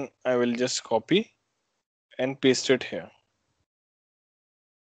same thing I will just copy and paste it here.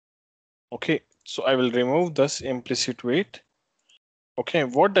 Okay, so I will remove this implicit wait. Okay,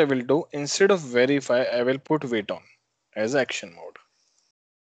 what I will do, instead of verify, I will put wait on as action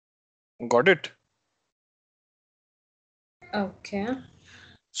mode. Got it? Okay.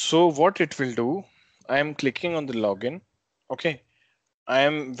 So what it will do, I am clicking on the login. Okay, I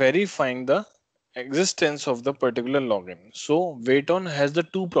am verifying the existence of the particular login. So wait on has the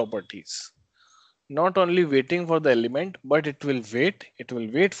two properties. Not only waiting for the element, but it will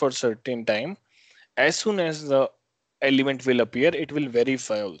wait for certain time. As soon as the element will appear, it will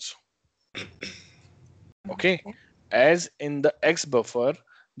verify also. Okay, Okay. as in the X buffer,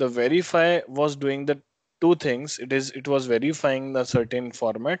 the verify was doing the two things. It was verifying the certain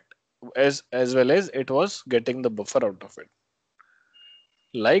format, as well as it was getting the buffer out of it.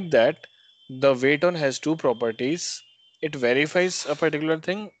 Like that, the waiton has two properties. It verifies a particular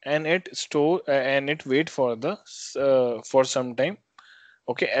thing, and it store and it wait for the for some time.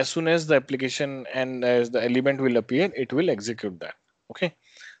 Okay, as soon as the application and as the element will appear, it will execute that. Okay,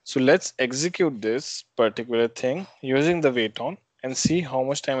 so let's execute this particular thing using the waiton and see how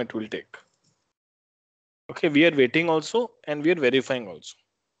much time it will take. Okay, we are waiting also and we are verifying also.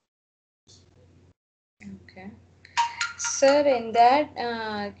 Okay. Sir, in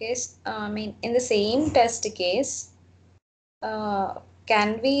that case, I mean, in the same test case, uh,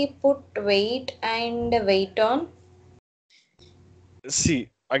 can we put wait and wait on? See,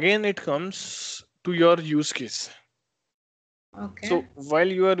 again it comes to your use case. Okay. So while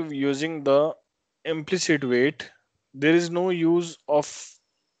you are using the implicit wait, there is no use of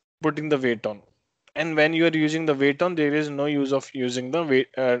putting the wait on. And when you are using the wait on, there is no use of using the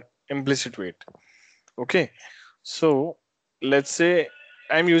implicit wait. Okay, so let's say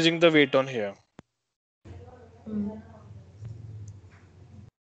I'm using the wait on here. Mm.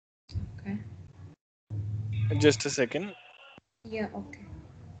 Okay. Just a second. Yeah. Okay.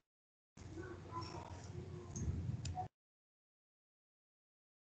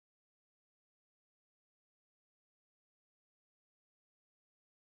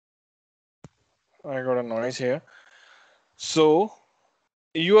 I got a noise here. So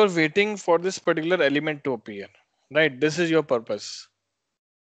you are waiting for this particular element to appear, right? This is your purpose.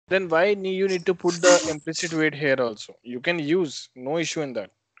 Then why you need to put the implicit wait here also? You can use, no issue in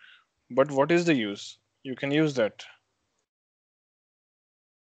that. But what is the use? You can use that.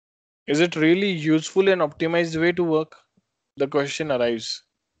 Is it really useful and optimized way to work? The question arrives.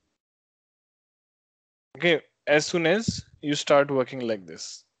 Okay, as soon as you start working like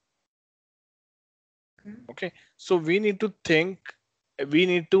this. Okay. Okay, so we need to think we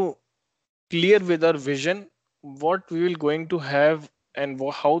need to clear with our vision what we will going to have and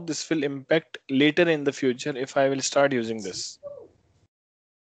how this will impact later in the future if I will start using this.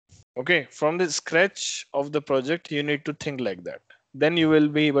 Okay, from the scratch of the project, you need to think like that. Then you will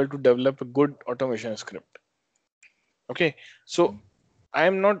be able to develop a good automation script. Okay, so I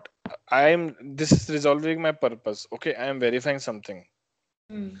am not, I am, this is resolving my purpose. Okay, I am verifying something.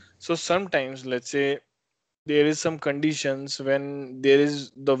 Mm. So sometimes, let's say there is some conditions when there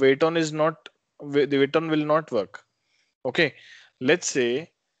is the WaitOn is not, the WaitOn will not work. Okay, let's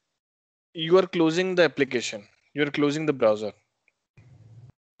say you are closing the application, you are closing the browser.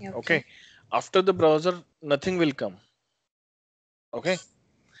 Okay. Okay, after the browser, nothing will come. Okay,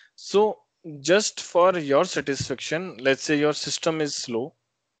 so just for your satisfaction, let's say your system is slow,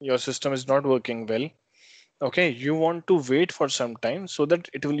 your system is not working well. Okay, you want to wait for some time so that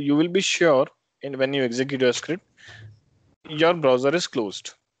it will you will be sure in when you execute your script, your browser is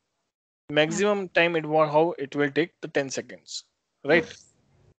closed. Yep. Maximum time it will how it will take the 10 seconds, right?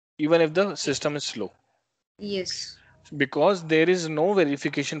 Even if the system is slow. Yes. Because there is no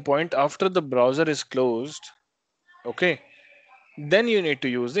verification point after the browser is closed, okay, then you need to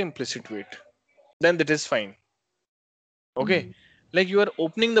use the implicit wait. Then that is fine. Okay, Mm. like you are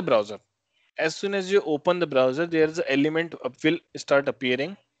opening the browser. As soon as you open the browser, there is an element will start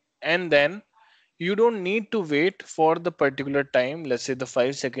appearing, and then you don't need to wait for the particular time, let's say the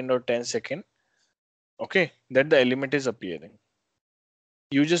 5 second or 10 second. Okay, that the element is appearing.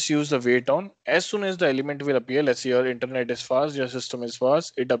 You just use the wait on. As soon as the element will appear, let's say your internet is fast, your system is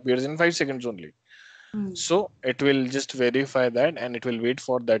fast, it appears in 5 seconds only. Mm. So it will just verify that and it will wait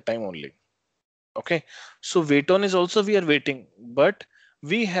for that time only. Okay, so wait on is also we are waiting, but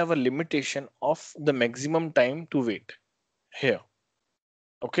we have a limitation of the maximum time to wait here.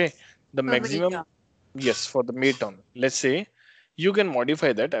 Okay, the For wait maximum, on. yes, for the wait on. Let's say you can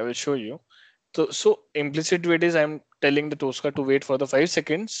modify that. I will show you. So implicit wait is I'm telling the Tosca to wait for the 5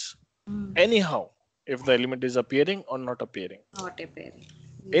 seconds Mm. anyhow if the element is appearing or not appearing. Not appearing.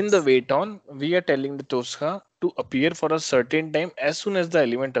 In the Yes. wait on, we are telling the Tosca to appear for a certain time as soon as the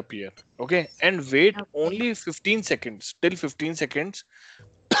element appear. Okay, and wait Okay. only 15 seconds till 15 seconds.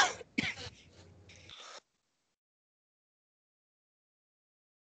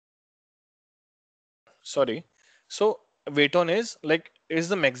 Sorry. So wait on is like is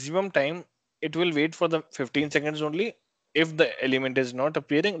the maximum time it will wait for the 15 seconds only. If the element is not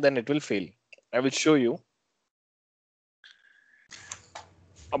appearing, then it will fail. I will show you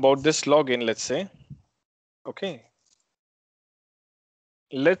about this login. Let's say, okay,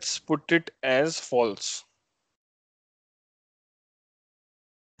 let's put it as false.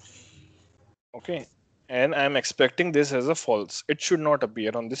 Okay, and I'm expecting this as a false. It should not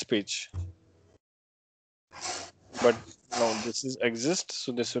appear on this page, but no, this is exist.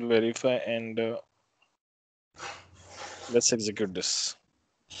 So this will verify and let's execute this.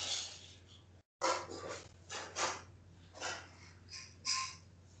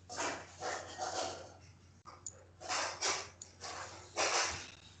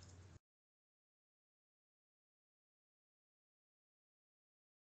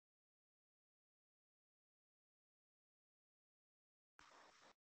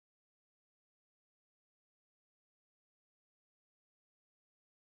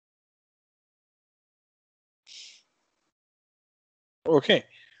 Okay,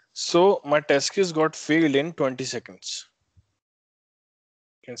 so my test case got failed in 20 seconds.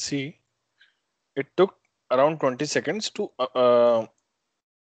 You can see it took around 20 seconds to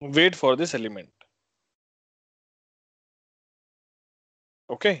wait for this element.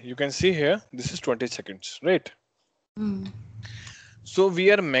 Okay, you can see here this is 20 seconds, right? Mm. So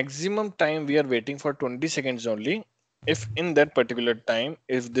we are maximum time we are waiting for 20 seconds only. If in that particular time,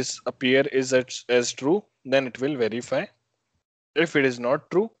 if this appear is as true, then it will verify. If it is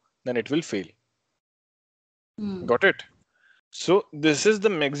not true, then it will fail. Mm. Got it? So this is the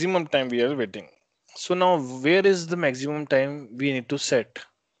maximum time we are waiting. So now where is the maximum time we need to set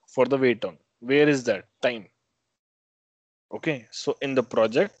for the wait on? Where is that time? Okay, so in the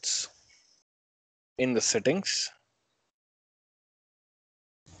projects, in the settings,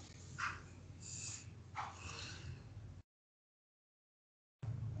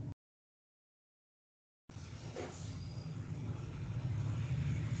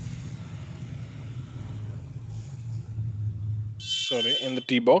 sorry, in the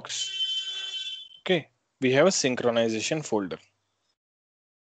TBox, okay, we have a synchronization folder.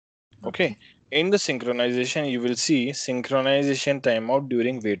 Okay, Okay. in the synchronization, you will see synchronization timeout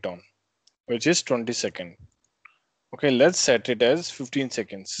during wait on, which is 20 seconds. Okay, let's set it as 15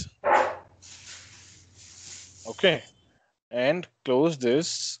 seconds. Okay, and close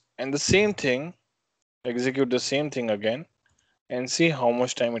this, and the same thing, execute the same thing again, and see how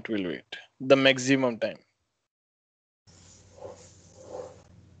much time it will wait, the maximum time.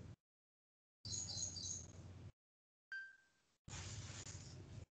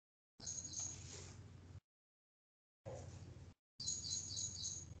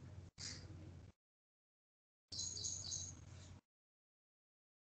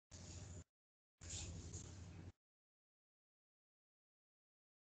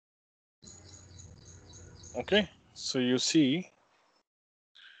 Okay, so you see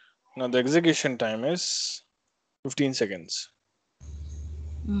now the execution time is 15 seconds.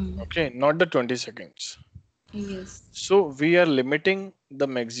 Mm. Okay, not the 20 seconds. Yes. So we are limiting the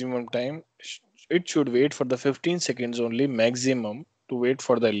maximum time. It should wait for the 15 seconds only maximum to wait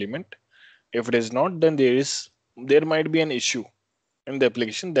for the element. If it is not, then there might be an issue in the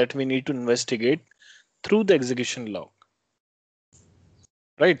application that we need to investigate through the execution log.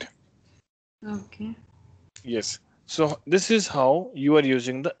 Right? Okay. Yes. So this is how you are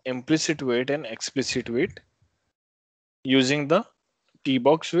using the implicit wait and explicit wait using the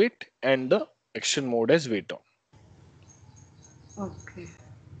TBox wait and the action mode as WaitOn. Okay.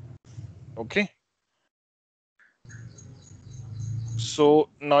 Okay. So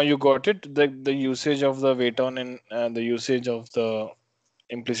now you got it, the usage of the WaitOn and the usage of the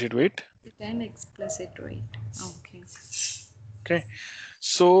implicit wait. Then explicit wait. Okay. Okay.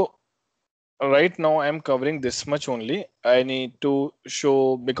 So right now I'm covering this much only. I need to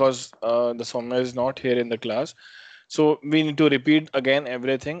show because the Soumya is not here in the class. So we need to repeat again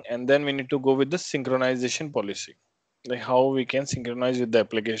everything, and then we need to go with the synchronization policy, like how we can synchronize with the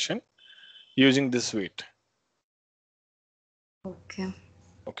application using this wait. Okay.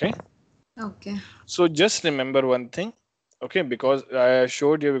 Okay. Okay. So just remember one thing, okay, because I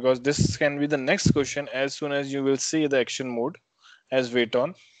showed you, because this can be the next question as soon as you will see the action mode as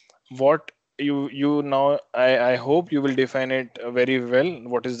WaitOn. What you now, I hope you will define it very well.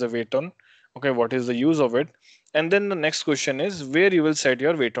 What is the WaitOn? Okay, what is the use of it? And then the next question is where you will set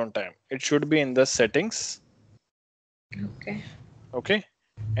your WaitOn time. It should be in the settings, Okay. okay,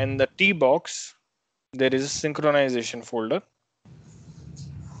 and the T box. There is a synchronization folder.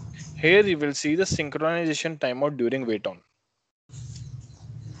 Here you will see the synchronization timeout during WaitOn.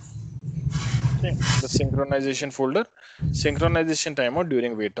 Okay, the synchronization folder, synchronization timeout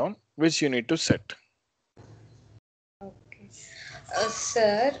during WaitOn, which you need to set. Okay.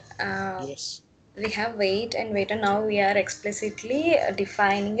 Sir, Yes. we have wait and wait, and now we are explicitly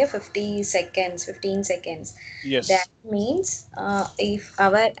defining a 50 seconds, 15 seconds. That Yes. means if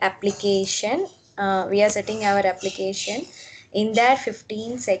our application, we are setting our application in that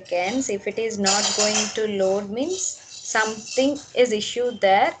 15 seconds, if it is not going to load, means something is issued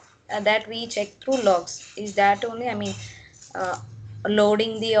there, that we check through logs. Is that only, I mean, uh,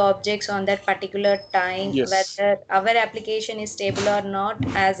 loading the objects on that particular time, Yes. whether our application is stable or not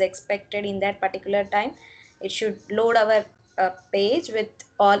as expected in that particular time, it should load our page with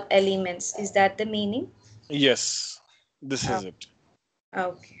all elements. Is that the meaning? Yes. This Oh, is it.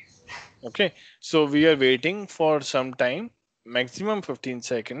 okay. Okay. So we are waiting for some time, maximum 15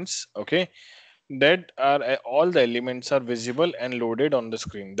 seconds. Okay. That are all the elements are visible and loaded on the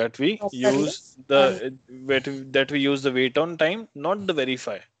screen. That we Properly use on. that we use the wait on time, not the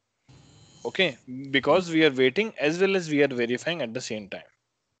verify. Okay. Because we are waiting as well as we are verifying at the same time.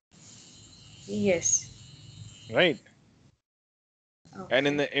 Yes. Right. And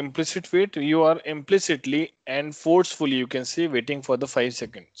in Okay. the implicit wait, you are implicitly and forcefully, you can say, waiting for the 5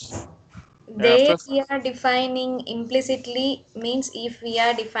 seconds. And There after, we are defining implicitly, means if we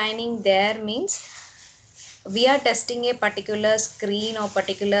are defining there, means we are testing a particular screen or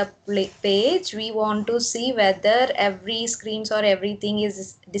particular page. We want to see whether every screens or everything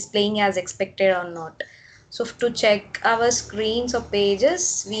is displaying as expected or not. So to check our screens or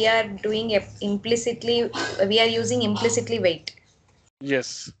pages, we are doing implicitly, we are using implicitly wait.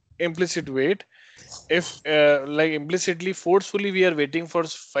 yes, implicit wait. If like implicitly, forcefully, we are waiting for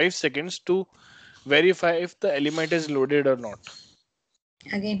 5 seconds to verify if the element is loaded or not.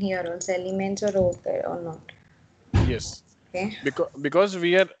 Again here also elements are okay or not. Yes, Okay. because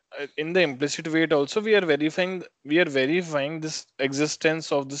we are in the implicit wait also, we are verifying this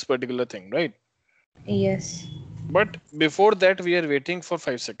existence of this particular thing, right? Yes. But before that, we are waiting for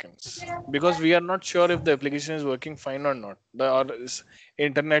 5 seconds because we are not sure if the application is working fine or not,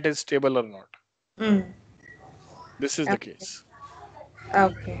 internet is stable or not. Mm. This is the Okay. case.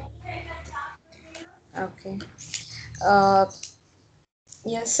 Okay. Okay. Uh,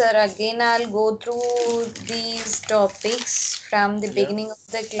 Yes, sir. Again, I'll go through these topics from the Yeah. beginning of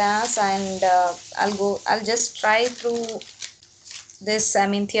the class, and I'll just try through. this, I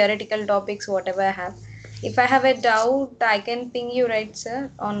mean, theoretical topics, whatever I have. If I have a doubt, I can ping you, right,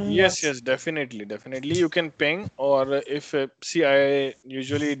 sir, on Yes, WhatsApp. yes, definitely, definitely. You can ping, or if see, I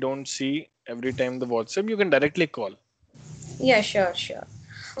usually don't see every time the WhatsApp. You can directly call. Yeah, sure, sure.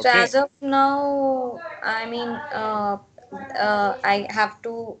 So Okay. as of now, I mean, I have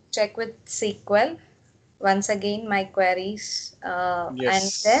to check with SQL once again my queries, and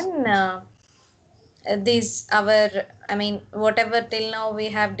Yes. then these our, I mean, whatever till now we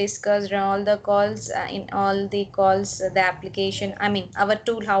have discussed on all the calls, in all the calls, the application, I mean, our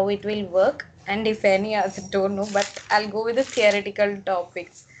tool, how it will work, and if any other don't know, but I'll go with the theoretical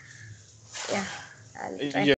topics. Yeah, I'll try. Yes.